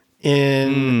good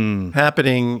in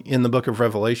happening in the book of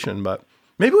Revelation, but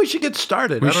maybe we should get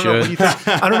started. I don't know. What should. do you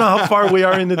think? I don't know how far we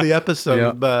are into the episode,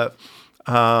 Yeah. but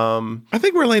I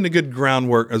think we're laying a good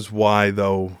groundwork as why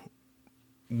though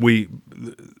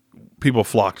people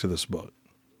flock to this book.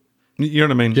 You know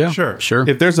what I mean? Yeah. Sure. Sure.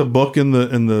 If there's a book in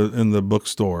the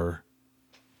bookstore,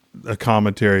 a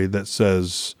commentary that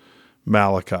says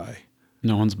Malachi,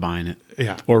 No one's buying it.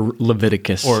 yeah, Or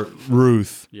Leviticus. or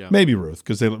Ruth, Yeah. maybe Ruth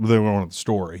because they want the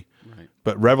story. Right.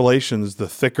 But Revelation's the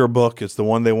thicker book. It's the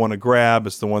one they want to grab.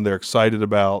 It's the one they're excited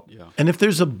about. Yeah. and if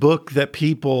there's a book that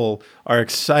people are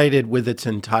excited with its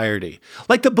entirety,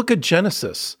 like the book of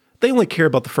Genesis, they only care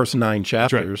about the first 9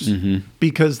 chapters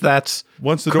because that's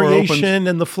Once the door creation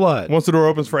and the flood. Once the door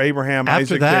opens for Abraham, After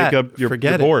Isaac, that, Jacob, you're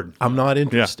forget bored. it. I'm not Yeah,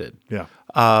 interested. yeah.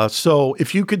 So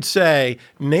if you could say,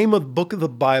 name a book of the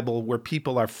Bible where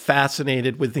people are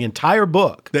fascinated with the entire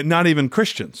book. That not even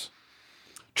Christians.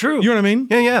 True. You know what I mean?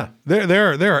 Yeah.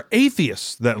 There are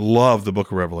atheists that love the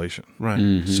Book of Revelation.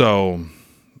 Right. So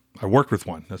I worked with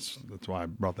one. That's why I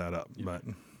brought that up. But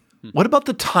What about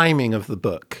the timing of the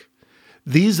book?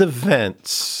 These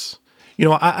events,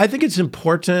 I think it's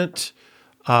important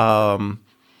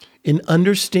in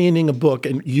understanding a book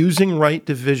and using right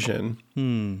division.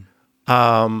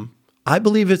 I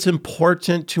believe it's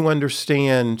important to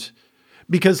understand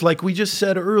because, like we just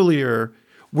said earlier,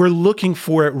 we're looking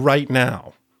for it right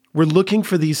now. We're looking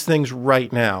for these things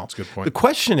right now. That's a good point. The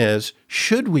question is,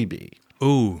 should we be?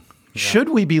 ooh, Should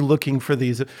we be looking for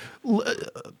these?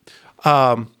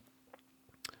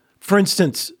 For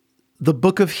instance, the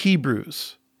book of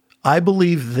Hebrews. I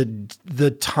believe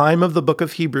the time of the book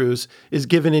of Hebrews is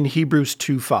given in Hebrews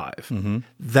 2:5.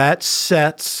 That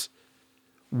sets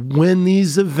when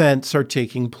these events are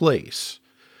taking place.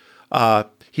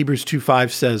 Hebrews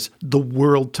 2:5 says, the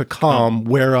world to come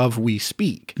whereof we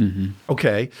speak.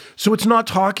 Okay, so it's not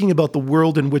talking about the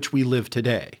world in which we live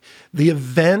today. The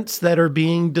events that are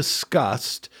being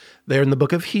discussed there in the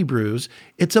book of Hebrews,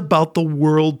 it's about the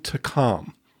world to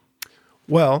come.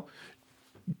 Well,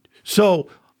 so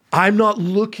I'm not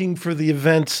looking for the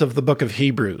events of the book of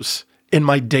Hebrews in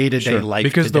my day-to-day life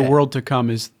because today. the world to come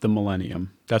is the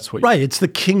millennium. That's what. Right, it's the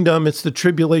kingdom, it's the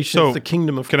tribulation, So it's the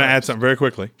kingdom of can I add Christ. something very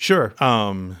quickly? Sure.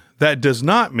 That does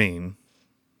not mean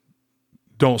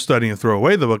don't study and throw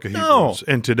away the Book of No. Hebrews.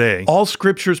 And today, All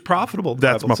scripture is profitable. the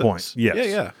that's Bible my point. says. Yes.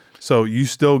 Yeah. So you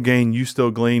still gain, you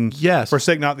still glean. Yes.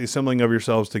 Forsake not the assembling of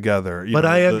yourselves together. But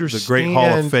I the great hall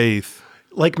of understand- faith.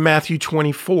 Like Matthew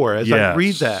 24, as I Yes.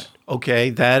 read that, okay,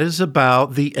 that is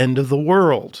about the end of the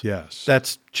world. Yes.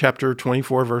 That's chapter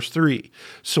 24, verse 3.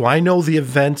 So I know the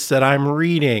events that I'm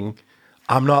reading.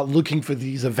 I'm not looking for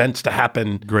these events to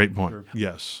happen Great point.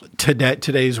 Yes. today.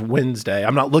 Today's Wednesday.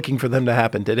 I'm not looking for them to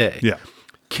happen today. Yeah.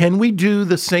 Can we do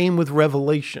the same with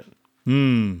Revelation?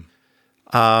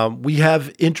 We have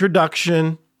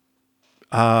introduction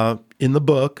in the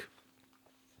book.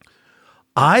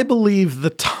 I believe the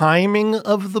timing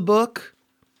of the book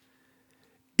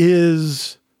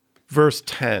is verse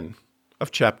 10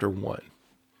 of chapter 1.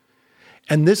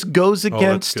 And this goes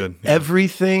against good. Yeah.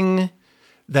 everything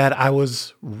that I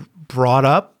was brought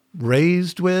up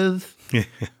raised with.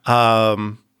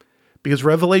 Because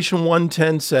Revelation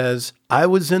 1:10 says, I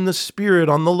was in the Spirit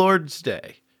on the Lord's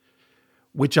day,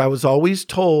 which I was always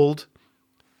told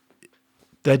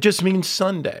that just means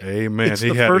Sunday. Amen. It's He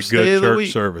the had a first day good of the church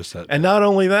week. service that And not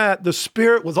only that, the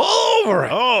Spirit was all over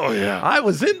it. Oh, yeah. I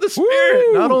was in the Spirit.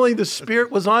 Woo! Not only the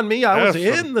Spirit was on me, I was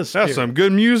in the Spirit. That's some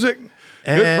good music, good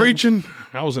And- preaching.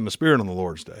 I was in the Spirit on the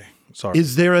Lord's day. Sorry.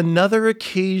 Is there another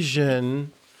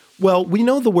occasion? Well, we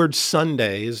know the word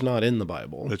Sunday is not in the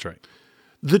Bible. That's right.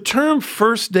 The term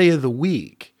first day of the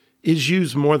week is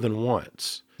used more than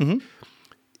once. Mm-hmm.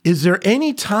 Is there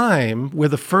any time where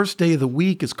the first day of the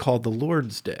week is called the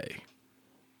Lord's Day?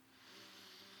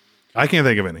 I can't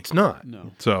think of any. It's not.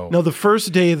 So, No, the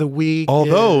first day of the week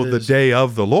although the is- day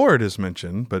of the Lord is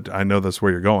mentioned, but I know that's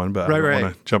where you're going, but I don't Right.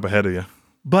 want to jump ahead of you.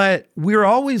 But we're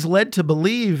always led to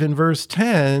believe in verse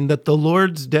 10 that the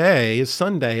Lord's Day is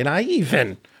Sunday. And I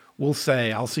even will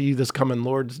say, I'll see you this coming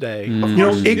Lord's Day. You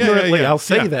know, ignorantly, yeah. I'll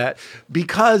say Yeah. that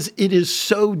because it is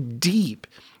so deep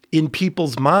in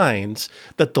people's minds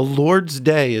that the Lord's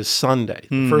Day is Sunday,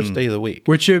 the first day of the week.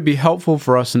 Which it would be helpful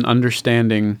for us in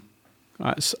understanding.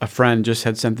 A friend just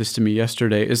had sent this to me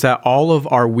yesterday, is that all of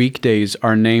our weekdays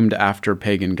are named after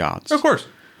pagan gods. Of course.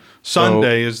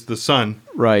 Sunday is the sun.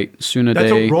 Right. Suna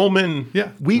That's Day. a Roman. Yeah.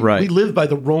 We Right. live by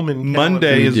the Roman calendar.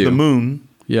 Monday is do. the moon.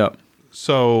 Yep.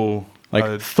 So,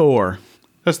 Like Thor.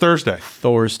 that's Thursday.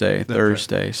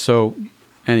 Thursday. So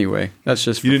anyway, that's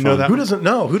just for You didn't know fun. that? Who doesn't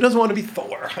know? Who doesn't want to be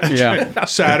Thor? Yeah.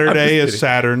 Saturday is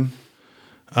Saturn.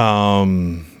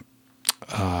 I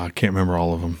can't remember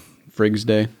all of them. Friggs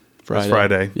Day. That's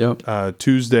Friday. Yep.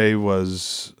 Tuesday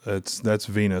was that's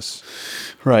Venus.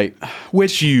 Right.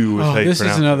 Which you is how you this is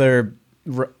pronounce it. another.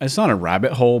 It's not a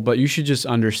rabbit hole, but you should just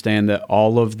understand that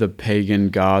all of the pagan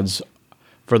gods,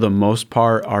 for the most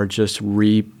part, are just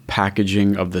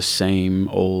repackaging of the same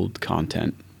old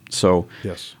content. So,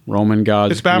 Yes. Roman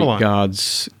gods, It's Babylon. Greek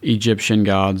gods, Egyptian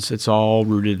gods, it's all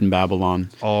rooted in Babylon.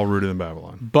 All rooted in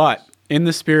Babylon. But in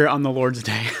the Spirit on the Lord's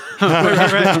Day.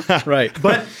 Right.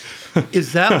 But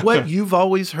is that what you've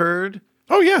always heard?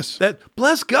 Oh, yes. That,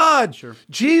 bless God,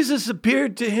 Jesus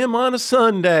appeared to him on a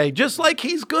Sunday, just like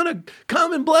he's going to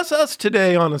come and bless us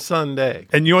today on a Sunday.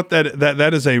 And you know what?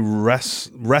 That is a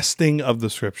resting of the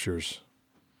scriptures.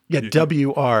 Yeah,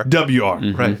 WR.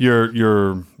 WR. Right.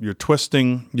 You're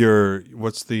twisting.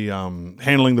 What's the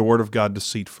handling the word of God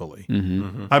deceitfully?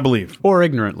 I believe, Or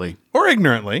ignorantly. or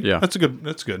ignorantly. Yeah. That's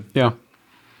good. Yeah.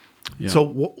 So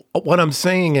what I'm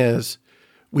saying is,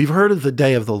 we've heard of the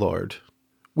day of the Lord.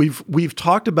 We've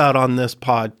talked about on this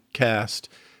podcast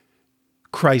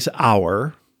Christ's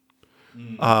hour,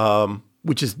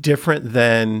 which is different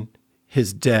than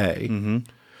his day.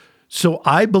 So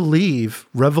I believe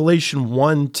Revelation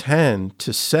 1:10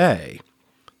 to say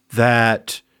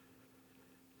that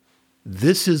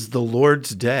this is the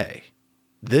Lord's day.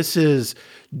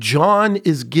 John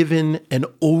is given an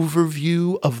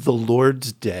overview of the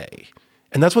Lord's day.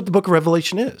 And that's what the book of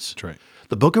Revelation is. That's right.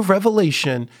 The book of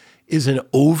Revelation is an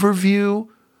overview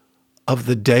of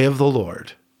the day of the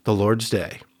Lord, the Lord's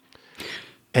day.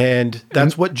 And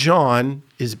that's what John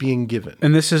is being given.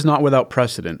 And this is not without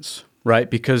precedence, right?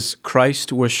 Because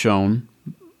Christ was shown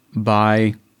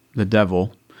by the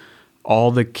devil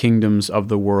all the kingdoms of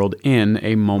the world in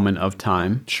a moment of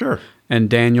time. Sure. And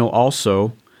Daniel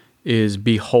also is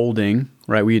beholding,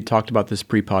 right? We had talked about this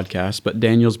pre-podcast, but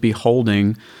Daniel's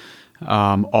beholding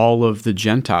all of the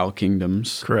Gentile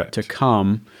kingdoms Correct. to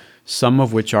come, some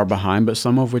of which are behind, but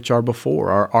some of which are before,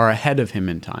 are ahead of him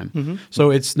in time.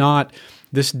 So it's not,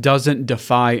 this doesn't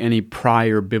defy any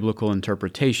prior biblical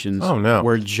interpretations. Oh, no.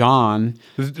 Where John,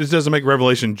 This doesn't make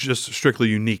Revelation just strictly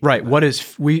unique. right,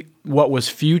 what was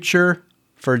future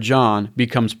for John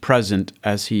becomes present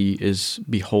as he is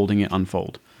beholding it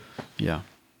unfold. Yeah.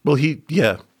 Well,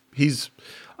 he's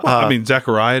I mean,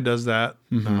 Zechariah does that.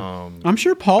 I'm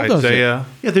sure Paul does it. Isaiah.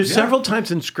 there's several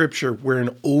times in Scripture where an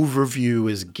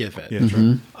overview is given. Yeah, that's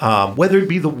right. Whether it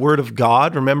be the Word of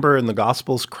God. Remember in the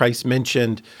Gospels, Christ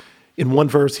mentioned, in one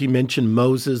verse, he mentioned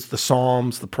Moses, the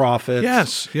Psalms, the prophets.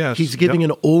 Yes. He's giving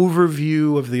an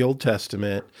overview of the Old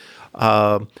Testament.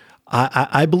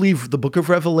 I believe the book of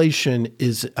Revelation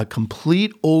is a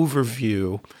complete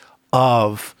overview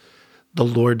of the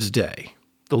Lord's day,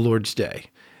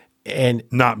 And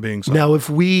Not being so. now, if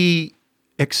we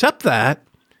accept that,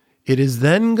 it is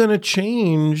then going to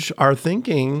change our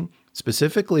thinking,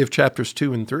 specifically of chapters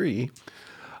 2 and 3.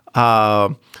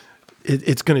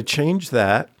 It's going to change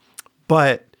that.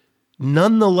 But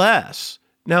nonetheless,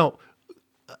 now,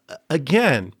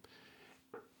 again,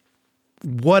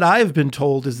 what I've been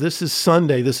told is this is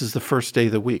Sunday, this is the first day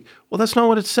of the week. Well, that's not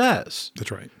what it says.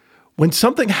 That's right. When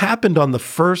something happened on the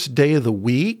first day of the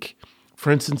week,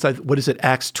 for instance, what is it,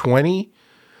 Acts 20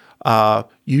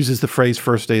 uses the phrase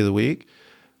first day of the week.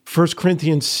 1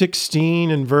 Corinthians 16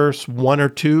 and verse 1 or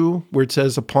 2, where it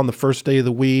says upon the first day of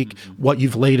the week, what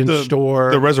you've laid in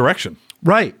store. The resurrection.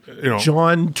 Right.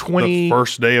 John 20. The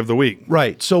first day of the week.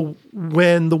 Right. So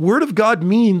when the word of God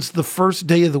means the first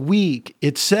day of the week,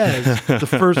 it says the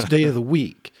first day of the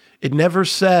week. It never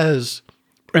says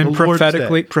And the Lord's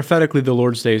Day. prophetically, the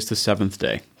Lord's Day is the seventh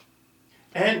day.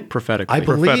 And Prophetically. I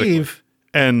believe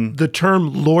And the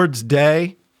term Lord's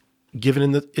Day,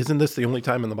 isn't this the only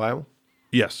time in the Bible?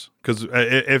 yes, because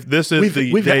if this is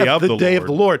the We've day had of the the day Lord, of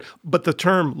the Lord, but the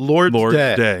term Lord's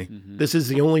Day. This is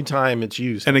the only time it's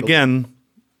used. And again,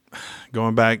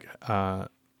 going back,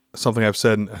 something I've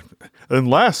said in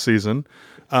last season,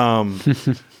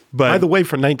 but By the way,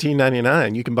 for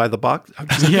 $19.99, you can buy the box.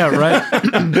 Yeah,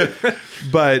 right.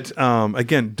 But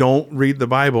again, don't read the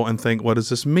Bible and think, what does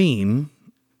this mean?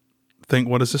 Think,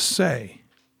 what does this say?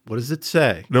 What does it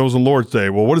say? There was a Lord's Day.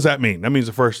 Well, what does that mean? That means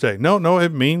the first day. No,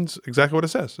 it means exactly what it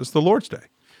says. It's the Lord's Day.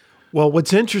 Well,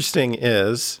 what's interesting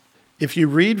is if you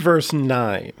read verse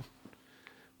 9,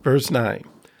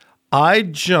 I,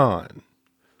 John,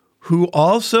 who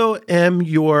also am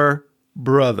your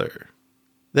brother.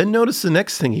 Then notice the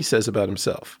next thing he says about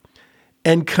himself.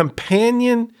 And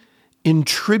companion in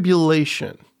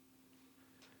tribulation,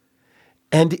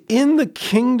 and in the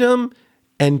kingdom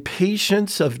and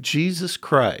patience of Jesus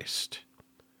Christ,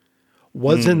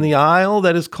 was in the isle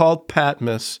that is called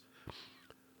Patmos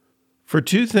for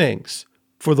two things,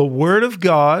 for the word of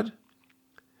God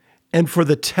and for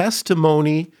the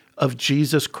testimony of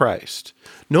Jesus Christ.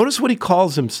 Notice what he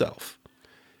calls himself.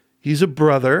 He's a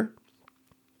brother,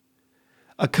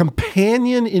 a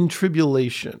companion in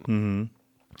tribulation. Mm-hmm.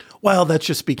 Well, that's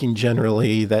just speaking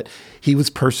generally, that he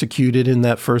was persecuted in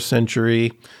that first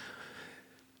century.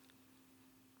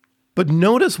 But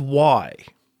notice why.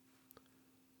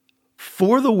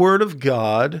 For the word of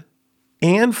God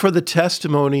and for the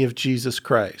testimony of Jesus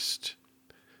Christ.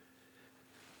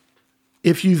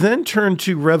 If you then turn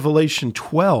to Revelation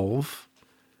 12,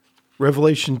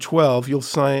 you'll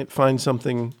find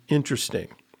something interesting.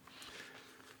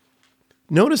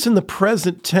 Notice in the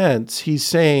present tense, he's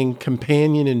saying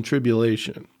companion in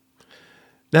tribulation.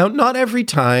 Now, not every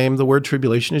time the word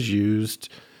tribulation is used,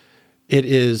 it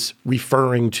is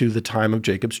referring to the time of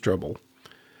Jacob's trouble.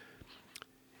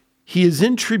 He is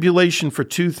in tribulation for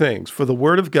two things, for the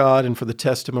word of God and for the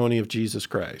testimony of Jesus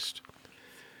Christ.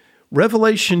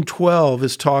 Revelation 12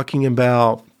 is talking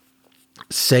about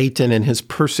Satan and his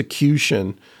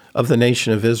persecution of the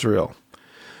nation of Israel.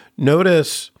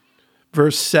 Notice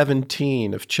verse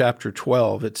 17 of chapter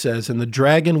 12. It says, and the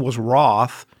dragon was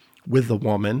wroth with the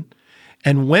woman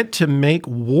and went to make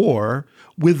war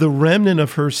with the remnant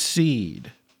of her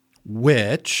seed,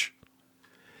 which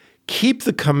keep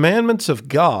the commandments of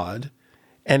God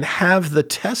and have the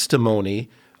testimony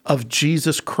of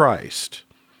Jesus Christ,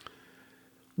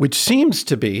 which seems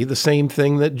to be the same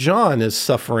thing that John is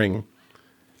suffering,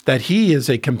 that he is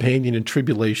a companion in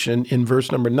tribulation in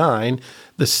verse number 9,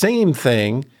 the same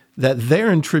thing that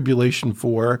they're in tribulation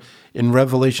for in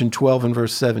Revelation 12 and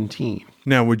verse 17.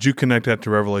 Now, would you connect that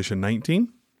to Revelation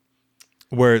 19,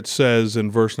 where it says in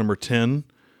verse number 10,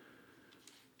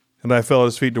 and I fell at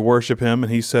his feet to worship him,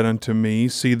 and he said unto me,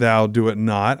 see thou do it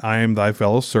not. I am thy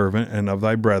fellow servant and of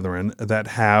thy brethren that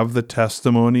have the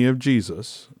testimony of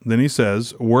Jesus. Then he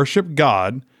says, worship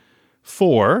God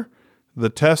for the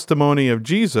testimony of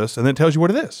Jesus, and then it tells you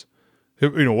what it is.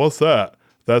 What's that?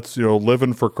 That's,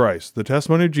 living for Christ. The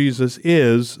testimony of Jesus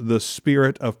is the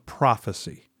spirit of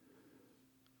prophecy.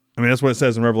 I mean, that's what it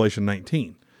says in Revelation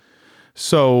 19.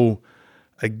 So,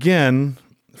 again,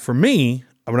 for me,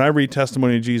 when I read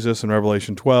testimony of Jesus in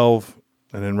Revelation 12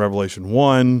 and in Revelation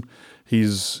 1,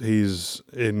 he's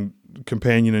in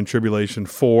companion in tribulation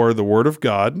for the word of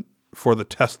God, for the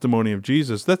testimony of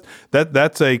Jesus.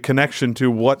 That's a connection to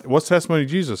what's testimony of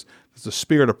Jesus? It's the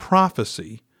spirit of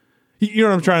prophecy. You know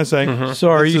what I'm trying to say? Mm-hmm. So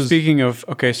are you speaking of,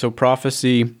 so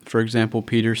prophecy, for example,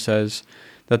 Peter says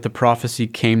that the prophecy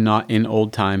came not in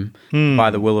old time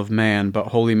by the will of man, but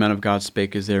holy men of God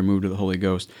spake as they were moved of the Holy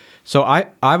Ghost. So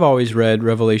I've always read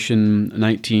Revelation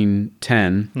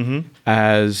 19:10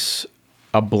 as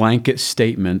a blanket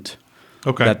statement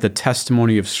that the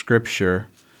testimony of Scripture,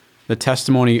 the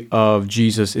testimony of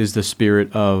Jesus is the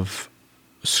spirit of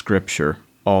Scripture,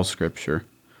 all Scripture.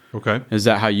 Okay. Is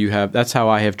that how you have? That's how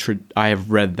I have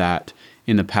read that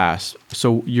in the past.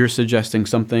 So you're suggesting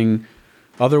something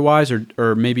otherwise,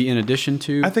 or maybe in addition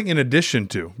to? I think in addition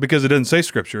to, because it doesn't say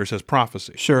Scripture, it says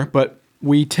prophecy. Sure, but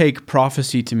we take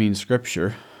prophecy to mean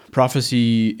Scripture.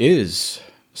 Prophecy is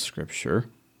Scripture.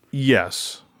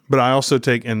 Yes, but I also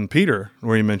take in Peter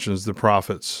where he mentions the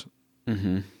prophets.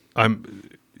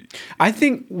 I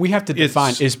think we have to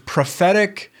define, is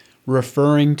prophetic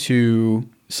referring to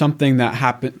something that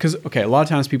happened? Because, okay, a lot of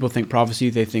times people think prophecy,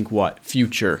 they think what?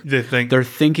 Future. They're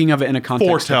thinking of it in a context.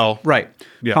 Foretell. Right.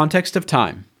 Yeah. Context of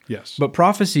time. Yes. But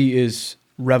prophecy is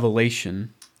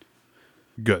revelation.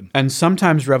 Good. And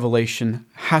sometimes revelation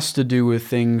has to do with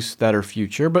things that are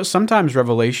future, but sometimes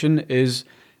revelation is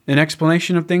an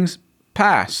explanation of things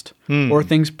past or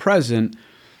things present.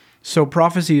 So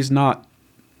prophecy is not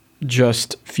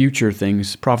just future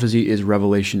things. Prophecy is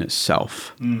revelation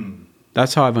itself.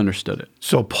 That's how I've understood it.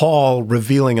 So Paul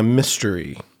revealing a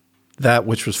mystery, that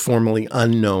which was formerly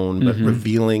unknown, but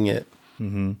revealing it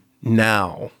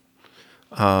now.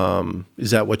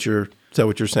 Is that what you're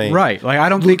saying? Right. Like I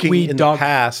don't Looking think we in the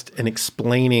past and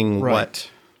explaining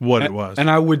What it was. And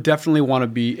I would definitely want to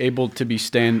be able to be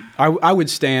I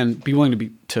would be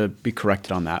willing to be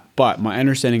corrected on that. But my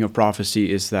understanding of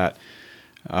prophecy is that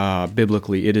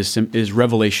biblically it is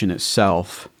revelation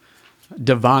itself,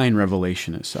 divine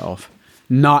revelation itself,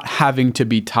 not having to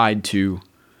be tied to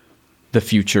the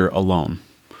future alone.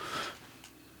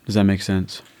 Does that make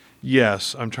sense?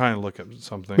 Yes, I'm trying to look at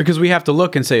something. Because we have to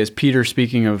look and say, is Peter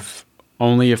speaking of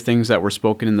only of things that were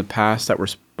spoken in the past that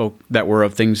were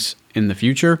of things in the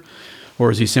future,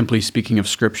 or is he simply speaking of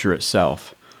Scripture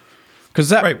itself?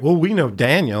 Right. Well, we know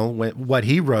Daniel, what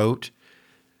he wrote.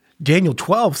 Daniel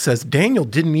 12 says Daniel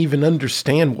didn't even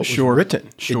understand what was written.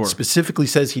 Sure. It specifically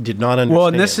says he did not understand. Well,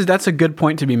 and that's a good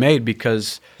point to be made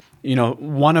because,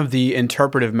 one of the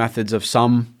interpretive methods of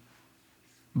some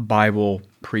Bible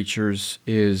preachers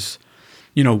is,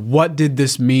 what did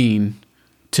this mean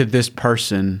to this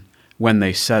person when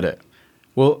they said it?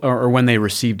 Well, or when they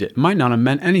received it. It might not have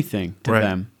meant anything to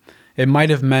them. It might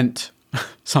have meant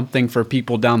something for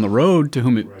people down the road to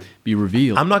whom it be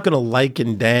revealed. I'm not going to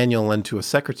liken Daniel into a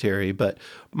secretary, but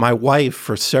my wife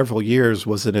for several years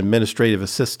was an administrative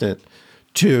assistant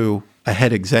to a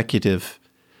head executive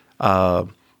at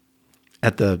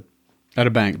a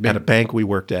bank we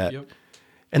worked at. Yep.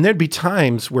 And there'd be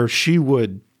times where she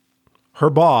would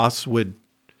compose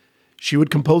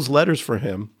letters for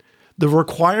him. The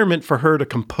requirement for her to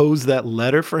compose that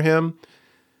letter for him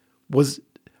was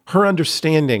her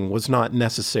understanding was not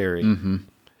necessary.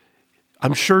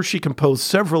 I'm sure she composed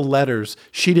several letters.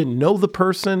 She didn't know the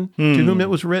person to whom it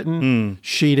was written.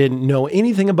 She didn't know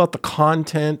anything about the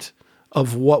content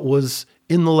of what was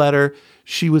in the letter.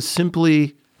 She was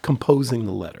simply composing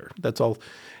the letter. That's all.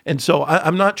 And so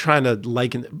I'm not trying to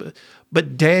liken it,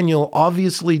 but Daniel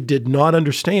obviously did not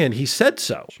understand. He said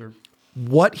so. Sure.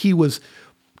 What he was,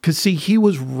 because see, he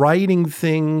was writing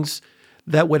things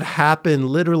that would happen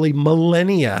literally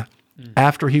millennia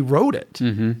after he wrote it.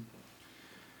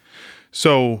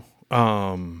 So,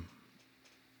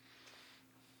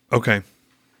 okay.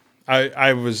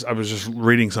 I was just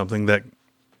reading something that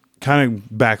kind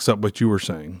of backs up what you were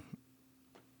saying.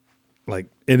 Like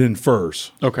it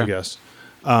infers, Okay. I guess.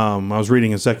 I was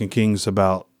reading in 2 Kings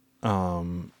about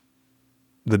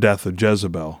the death of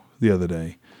Jezebel the other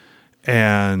day.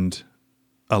 And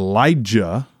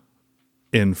Elijah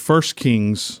in 1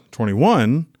 Kings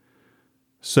 21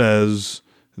 says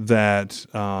that,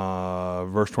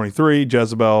 verse 23,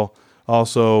 Jezebel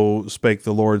also spake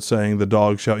the Lord, saying, the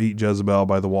dog shall eat Jezebel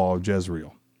by the wall of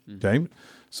Jezreel. Okay?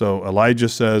 So Elijah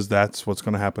says that's what's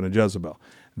going to happen to Jezebel.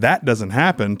 That doesn't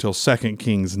happen till 2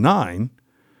 Kings 9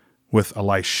 with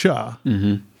Elisha.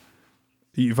 You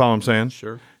follow what I'm saying?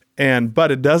 Sure.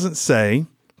 But it doesn't say,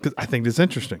 because I think it's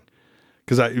interesting.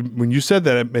 Because when you said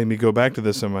that, it made me go back to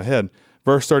this in my head.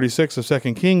 Verse 36 of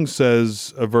 2 Kings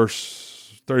says,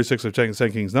 verse 36 of 2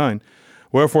 Kings 9,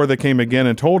 wherefore they came again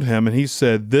and told him, and he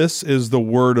said, this is the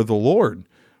word of the Lord,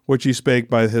 which he spake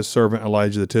by his servant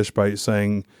Elijah the Tishbite,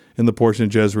 saying, in the portion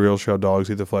of Jezreel shall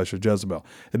dogs eat the flesh of Jezebel.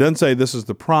 It doesn't say this is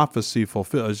the prophecy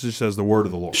fulfilled. It just says the word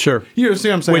of the Lord. Sure. You see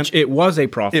what I'm saying? Which it was a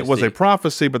prophecy. It was a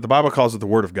prophecy, but the Bible calls it the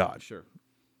word of God. Sure.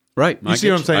 Right. You see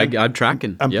what I'm saying? I'm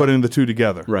tracking. I'm putting the two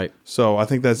together. Right. So I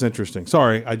think that's interesting.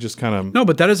 Sorry, I just kind of... No,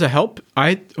 but that is a help.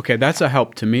 That's a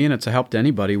help to me, and it's a help to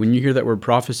anybody. When you hear that word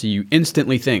prophecy, you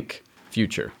instantly think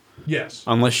future. Yes.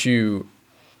 Unless you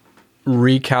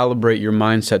recalibrate your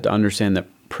mindset to understand that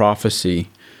prophecy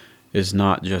is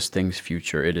not just things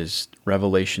future. It is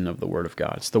revelation of the Word of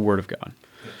God. It's the Word of God.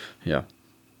 Yeah.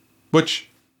 Which,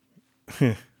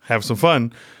 have some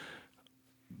fun,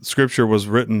 Scripture was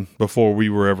written before we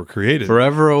were ever created.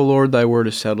 Forever, O Lord, thy word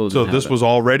is settled in So heaven. this was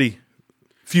already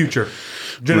future.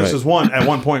 Genesis 1 at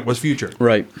one point was future.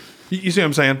 Right. You see what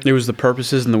I'm saying? It was the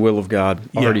purposes and the will of God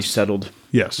already Yes. settled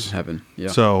Yes. in heaven. Yeah.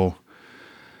 So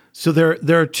So there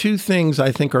are two things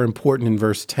I think are important in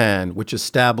verse 10, which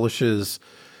establishes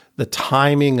the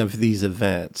timing of these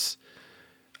events.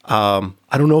 I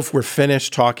don't know if we're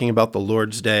finished talking about the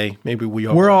Lord's Day. Maybe we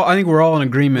are. I think we're all in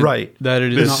agreement Right. that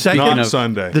it The is not second- speaking not of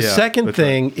Sunday. The Yeah, second that's right.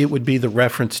 thing, it would be the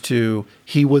reference to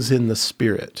he was in the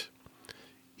Spirit.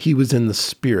 He was in the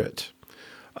Spirit.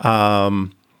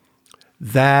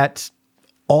 That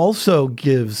also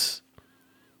gives,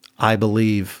 I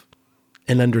believe,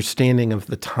 an understanding of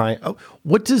the time.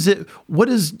 What does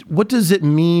it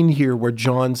mean here where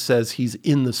John says he's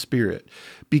in the Spirit?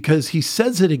 Because he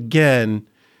says it again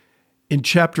in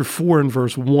chapter 4 and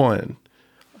verse 1.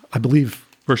 I believe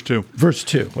verse 2. verse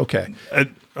 2. Okay.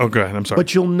 Go ahead. I'm sorry.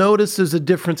 But you'll notice there's a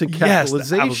difference in Yes,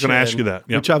 capitalization. I was gonna ask you that.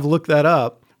 Yep. Which I've looked that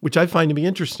up, which I find to be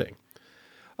interesting.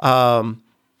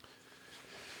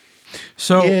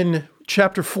 So In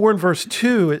chapter 4 and verse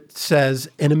 2, it says,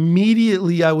 and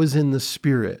immediately I was in the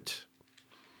Spirit.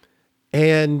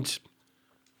 And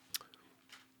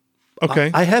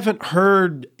okay. I haven't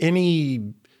heard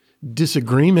any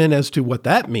disagreement as to what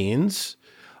that means.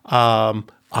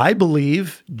 I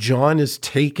believe John is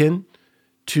taken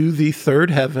to the third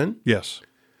heaven. yes.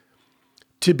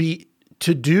 To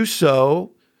do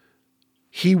so,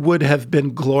 he would have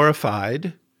been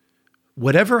glorified.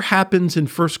 Whatever happens in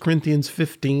 1 Corinthians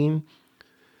 15,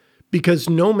 because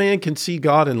no man can see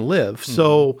God and live.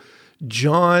 So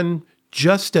John,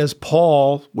 just as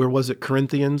Paul, where was it,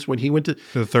 Corinthians, when he went to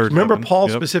The third remember heaven. Paul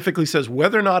Yep. specifically says,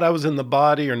 whether or not I was in the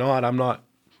body or not, I'm not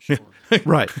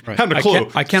right. Haven't a clue.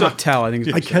 I cannot tell. I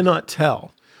think I cannot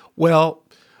tell. Well,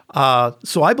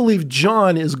 so I believe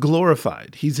John is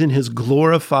glorified. He's in his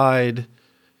glorified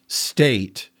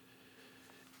state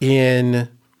in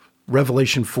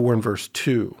Revelation 4 and verse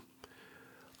 2.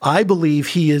 I believe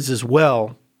he is as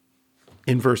well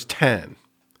in verse 10.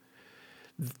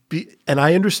 And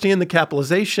I understand the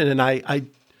capitalization, and I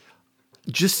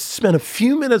just spent a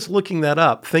few minutes looking that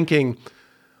up, thinking,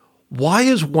 why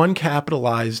is one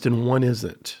capitalized and one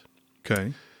isn't?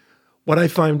 Okay. What I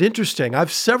find interesting, I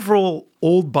have several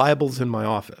old Bibles in my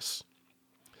office.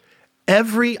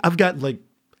 I've got like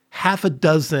half a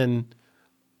dozen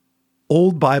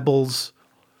old Bibles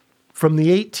from the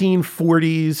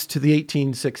 1840s to the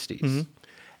 1860s.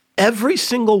 Every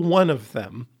single one of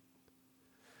them,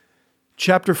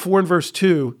 chapter 4 and verse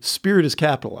 2, Spirit is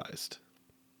capitalized.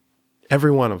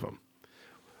 Every one of them.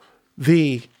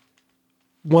 The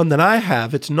one that I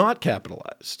have, it's not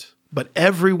capitalized, but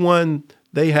every one,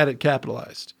 they had it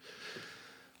capitalized.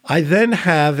 I then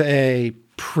have a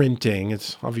printing,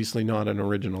 it's obviously not an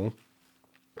original,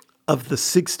 of the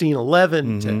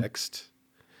 1611 text.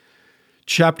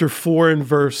 Chapter 4 and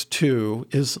verse 2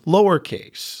 is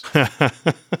lowercase.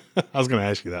 I was going to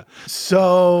ask you that.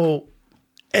 So,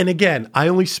 and again, I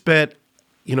only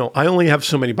have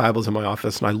so many Bibles in my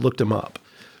office, and I looked them up.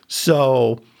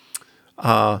 So,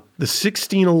 the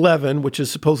 1611, which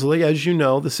is supposedly, as you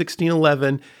know, the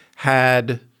 1611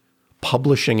 had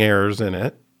publishing errors in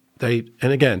it.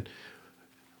 And again,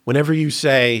 whenever you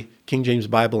say King James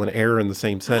Bible and error in the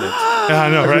same sentence, Yeah, I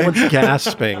know, right? everyone's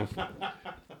gasping.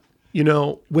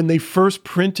 When they first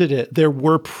printed it, there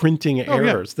were printing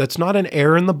errors. That's not an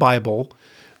error in the Bible.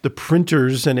 The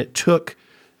printers, and it took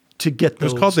to get It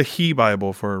those. was called the He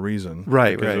Bible for a reason.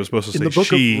 Right, because right. It was supposed to say in the book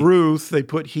she. of Ruth, they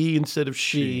put he instead of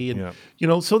she, and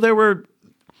yeah. so there were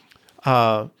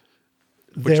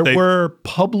were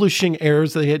publishing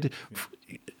errors. They had,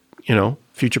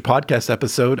 future podcast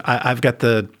episode. I've got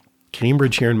the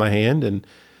Cambridge here in my hand, and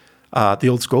the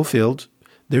old Schofield.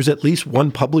 There's at least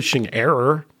one publishing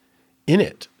error in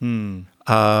it,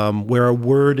 where a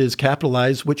word is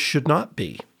capitalized, which should not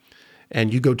be.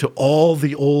 And you go to all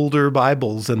the older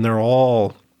Bibles, and they're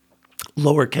all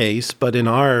lowercase, but in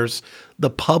ours, the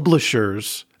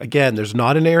publishers, again, there's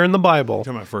not an error in the Bible.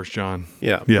 Talking about 1 John.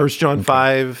 Yeah, 1 John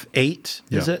 5:8,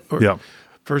 is Yeah. it? Or Yeah.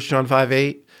 1 John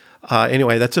 5:8.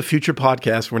 Anyway, that's a future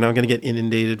podcast. We're now going to get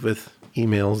inundated with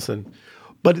emails.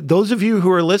 But those of you who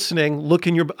are listening, look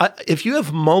in your, if you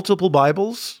have multiple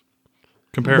Bibles,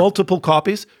 Compare. multiple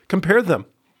copies, compare them.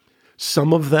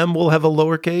 Some of them will have a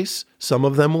lowercase. Some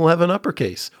of them will have an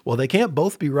uppercase. Well, they can't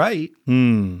both be right.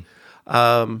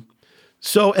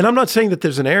 So, and I'm not saying that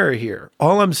there's an error here.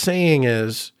 All I'm saying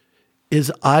is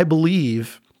I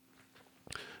believe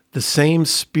the same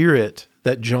Spirit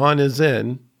that John is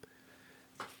in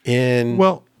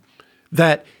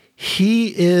that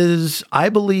he is, I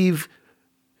believe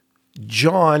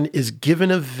John is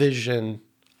given a vision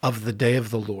of the day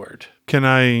of the Lord. Can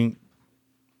I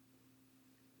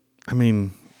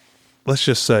mean, let's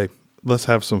just say let's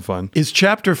have some fun. Is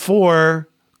chapter 4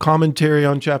 commentary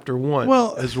on chapter 1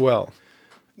 Well, as well?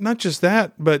 Not just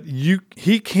that, but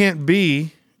he can't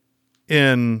be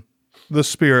in the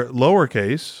Spirit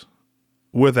lowercase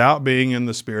without being in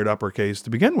the Spirit uppercase to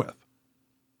begin with.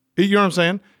 You know what I'm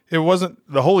saying? It wasn't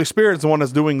the Holy Spirit's the one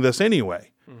that's doing this anyway.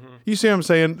 You see what I'm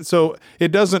saying? So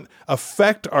it doesn't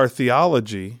affect our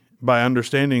theology by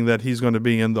understanding that he's going to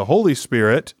be in the Holy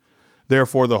Spirit.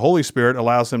 Therefore, the Holy Spirit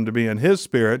allows him to be in his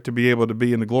spirit to be able to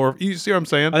be in the glory. You see what I'm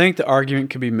saying? I think the argument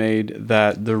could be made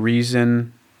that the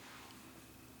reason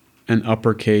an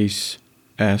uppercase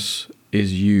S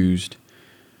is used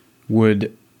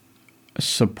would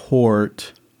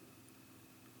support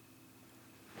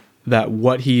that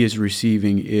what he is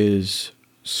receiving is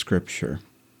Scripture.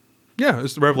 Yeah,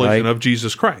 it's the revelation Right. of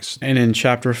Jesus Christ. And in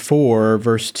chapter 4,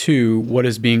 verse 2, what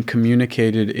is being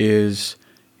communicated is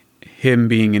him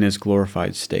being in his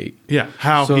glorified state. Yeah,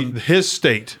 how So- his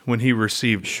state when he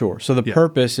received. Sure. So the Yeah.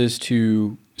 purpose is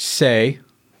to say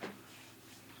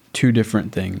two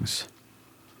different things.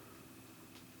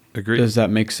 Agreed. Does that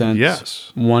make sense?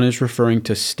 Yes. One is referring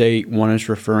to state, one is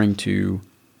referring to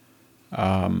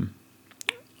one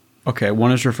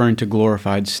is referring to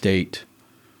glorified state,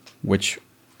 which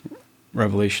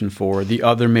Revelation 4. The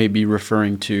other may be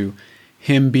referring to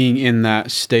him being in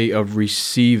that state of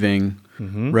receiving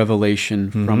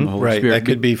revelation from the Holy Right. Spirit. That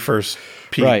could be First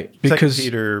Peter. Right, because-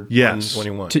 Peter Yes.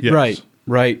 1:21. Yes.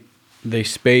 Right. They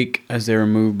spake as they were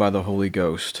moved by the Holy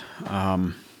Ghost.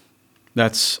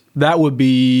 That would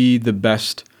be the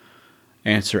best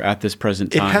answer at this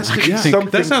present It time. has to be Yeah, something.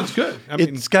 that sounds good. I mean,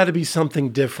 It's got to be something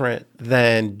different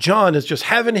than John is just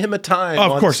having him a time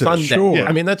Of on course it Sunday. is. Sure.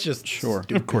 I mean, that's just Sure.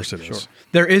 stupid. of course it is.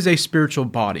 There is a spiritual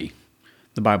body,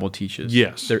 the Bible teaches.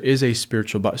 Yes. There is a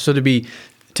spiritual body. So to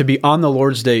be on the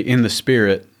Lord's Day in the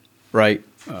Spirit, right,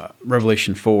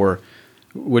 Revelation 4,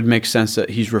 would make sense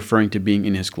that he's referring to being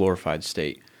in his glorified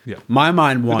state. Yeah. My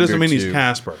mind It wandered doesn't mean to, he's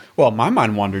Casper. Well, my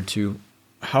mind wandered to,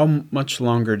 how much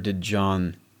longer did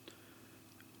John...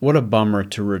 What a bummer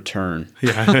to return.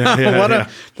 Yeah, That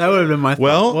would have been my thought.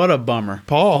 Well, What a bummer.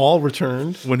 Paul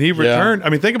returned. When he returned,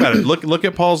 I mean, think about it. Look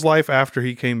at Paul's life after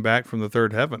he came back from the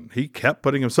third heaven. He kept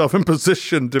putting himself in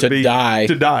position to die.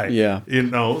 To die. Yeah. You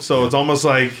know, so it's almost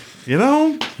like, you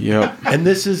know, Yep. And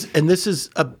this is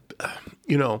a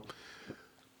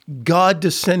God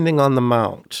descending on the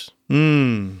mount.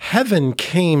 Heaven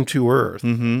came to earth,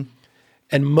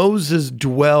 and Moses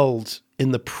dwelled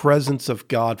in the presence of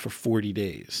God for 40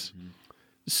 days.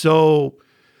 So,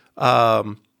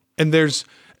 and there's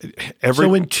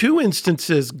so in two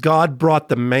instances, God brought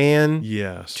the man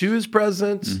yes. to his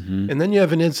presence, and then you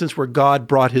have an instance where God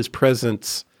brought his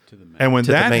presence. And when to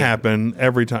the that man. happened,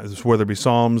 every time, whether it be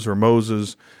Psalms or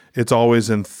Moses, it's always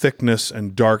in thickness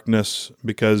and darkness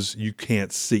because you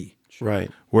can't see.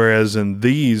 Right. Whereas in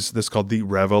this called the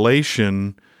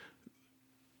revelation,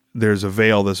 there's a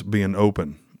veil that's being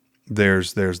open.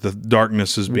 There's the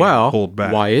darkness is being pulled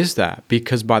back. Why is that?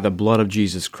 Because by the blood of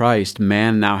Jesus Christ,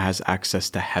 man now has access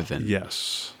to heaven.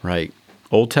 Yes. Right.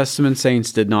 Old Testament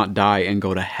saints did not die and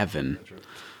go to heaven.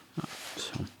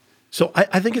 So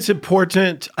I think it's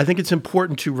important. I think it's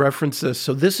important to reference this.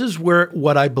 So this is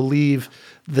what I believe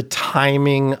the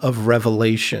timing of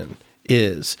Revelation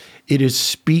is. It is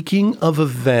speaking of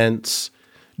events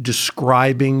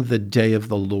describing the day of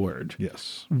the Lord.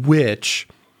 Yes. Which,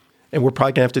 and we're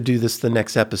probably gonna have to do this the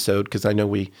next episode because I know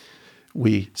we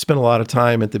spent a lot of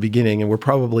time at the beginning and we're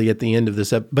probably at the end of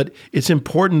this. But it's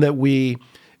important that we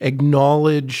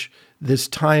acknowledge this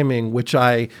timing, which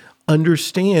I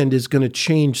understand is going to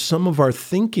change some of our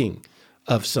thinking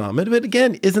of some. But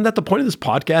again, isn't that the point of this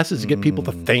podcast, is to get people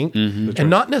to think and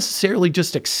not necessarily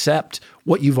just accept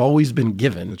what you've always been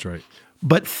given. That's right.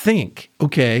 But think,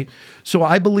 okay, so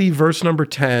I believe verse number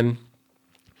 10,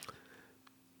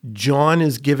 John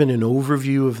is given an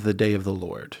overview of the day of the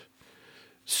Lord.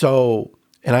 So,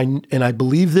 and I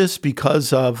believe this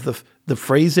because of the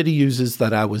phrase that he uses,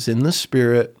 that I was in the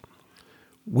Spirit,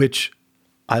 which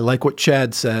I like what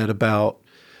Chad said about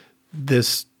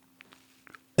this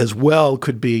as well,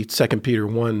 could be 2 Peter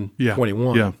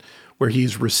 1:21, Yeah. where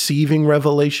he's receiving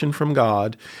revelation from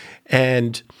God.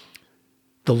 And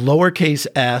the lowercase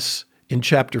s in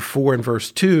chapter 4 and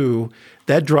verse 2,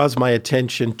 that draws my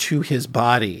attention to his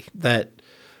body. That,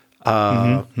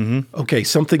 okay,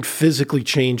 something physically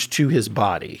changed to his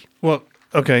body. Well,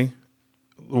 okay.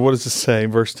 What does it say?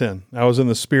 Verse 10. I was in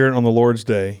the Spirit on the Lord's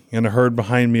day, and I heard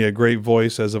behind me a great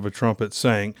voice as of a trumpet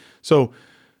saying. So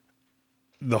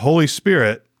the Holy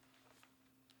Spirit,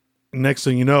 next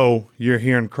thing you know, you're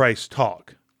hearing Christ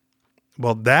talk.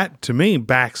 Well, that to me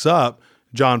backs up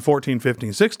John 14,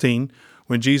 15, 16,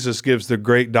 when Jesus gives the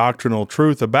great doctrinal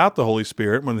truth about the Holy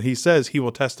Spirit, when he says he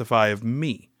will testify of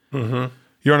me. Mm-hmm.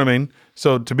 You know what I mean?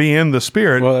 So to be in the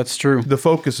Spirit, Well, that's true. the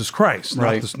focus is Christ,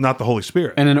 Right. not the Holy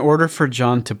Spirit. And in order for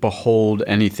John to behold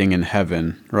anything in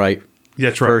heaven, right? Yeah,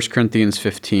 that's right. 1 Corinthians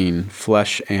 15,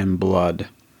 flesh and blood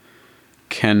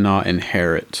cannot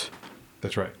inherit,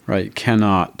 That's right. right?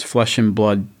 Flesh and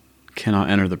blood cannot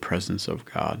enter the presence of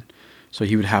God. So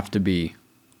he would have to be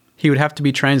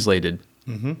translated.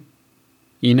 Mm-hmm.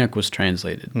 Enoch was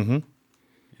translated. Mm-hmm.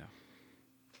 Yeah.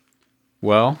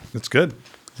 Well, That's good.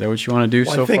 is that what you want to do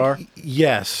so far?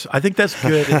 Yes, I think that's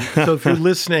good. And so if you're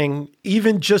listening,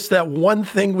 even just that one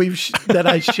thing that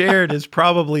I shared has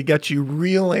probably got you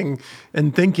reeling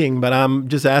and thinking. But I'm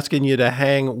just asking you to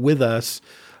hang with us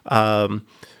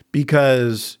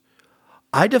because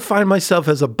I define myself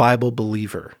as a Bible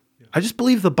believer. I just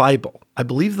believe the Bible. I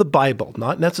believe the Bible,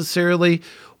 not necessarily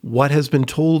what has been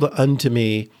told unto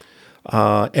me.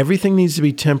 Everything needs to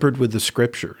be tempered with the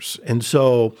Scriptures, and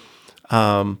so.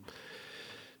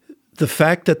 The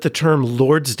fact that the term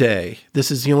Lord's Day,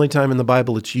 this is the only time in the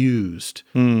Bible it's used,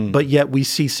 but yet we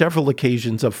see several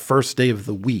occasions of first day of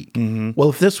the week. Mm-hmm. Well,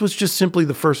 if this was just simply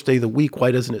the first day of the week,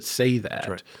 why doesn't it say that?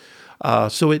 That's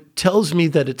right. So it tells me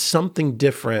that it's something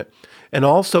different. And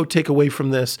also take away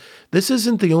from this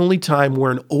isn't the only time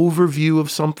where an overview of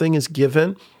something is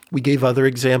given. We gave other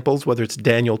examples, whether it's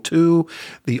Daniel 2,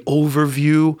 the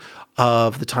overview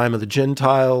of the time of the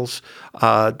Gentiles,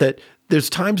 that there's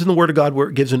times in the Word of God where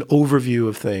it gives an overview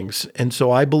of things. And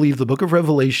so I believe the book of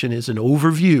Revelation is an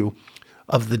overview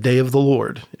of the day of the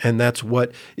Lord. And that's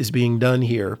what is being done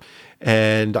here.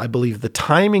 And I believe the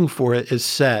timing for it is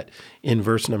set in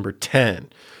verse number 10.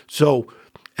 So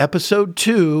episode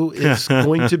 2 is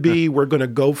going to be, we're going to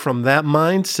go from that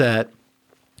mindset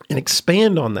and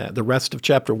expand on that, the rest of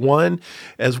chapter 1,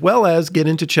 as well as get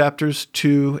into chapters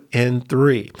 2 and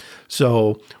 3.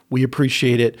 So we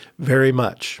appreciate it very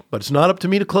much. But it's not up to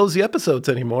me to close the episodes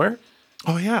anymore.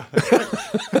 Oh, yeah. That's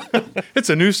right. It's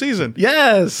a new season.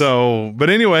 Yes. So, but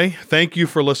anyway, thank you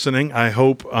for listening. I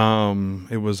hope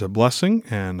it was a blessing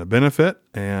and a benefit.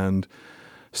 And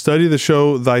study the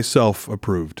show thyself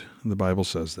approved. The Bible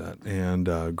says that.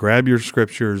 And grab your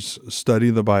scriptures, study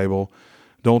the Bible.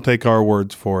 Don't take our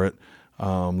words for it.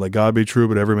 Let God be true,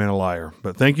 but every man a liar.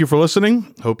 But thank you for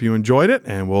listening. Hope you enjoyed it,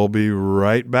 and we'll be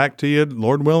right back to you,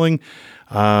 Lord willing.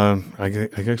 I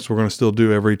guess we're going to still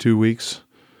do every 2 weeks.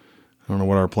 I don't know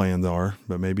what our plans are,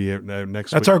 but maybe next week.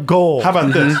 That's our goal. How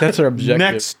about this? That's our objective.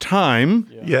 Next time,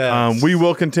 Yes. we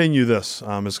will continue this.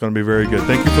 It's going to be very good.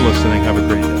 Thank you for listening. Have a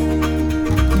great day.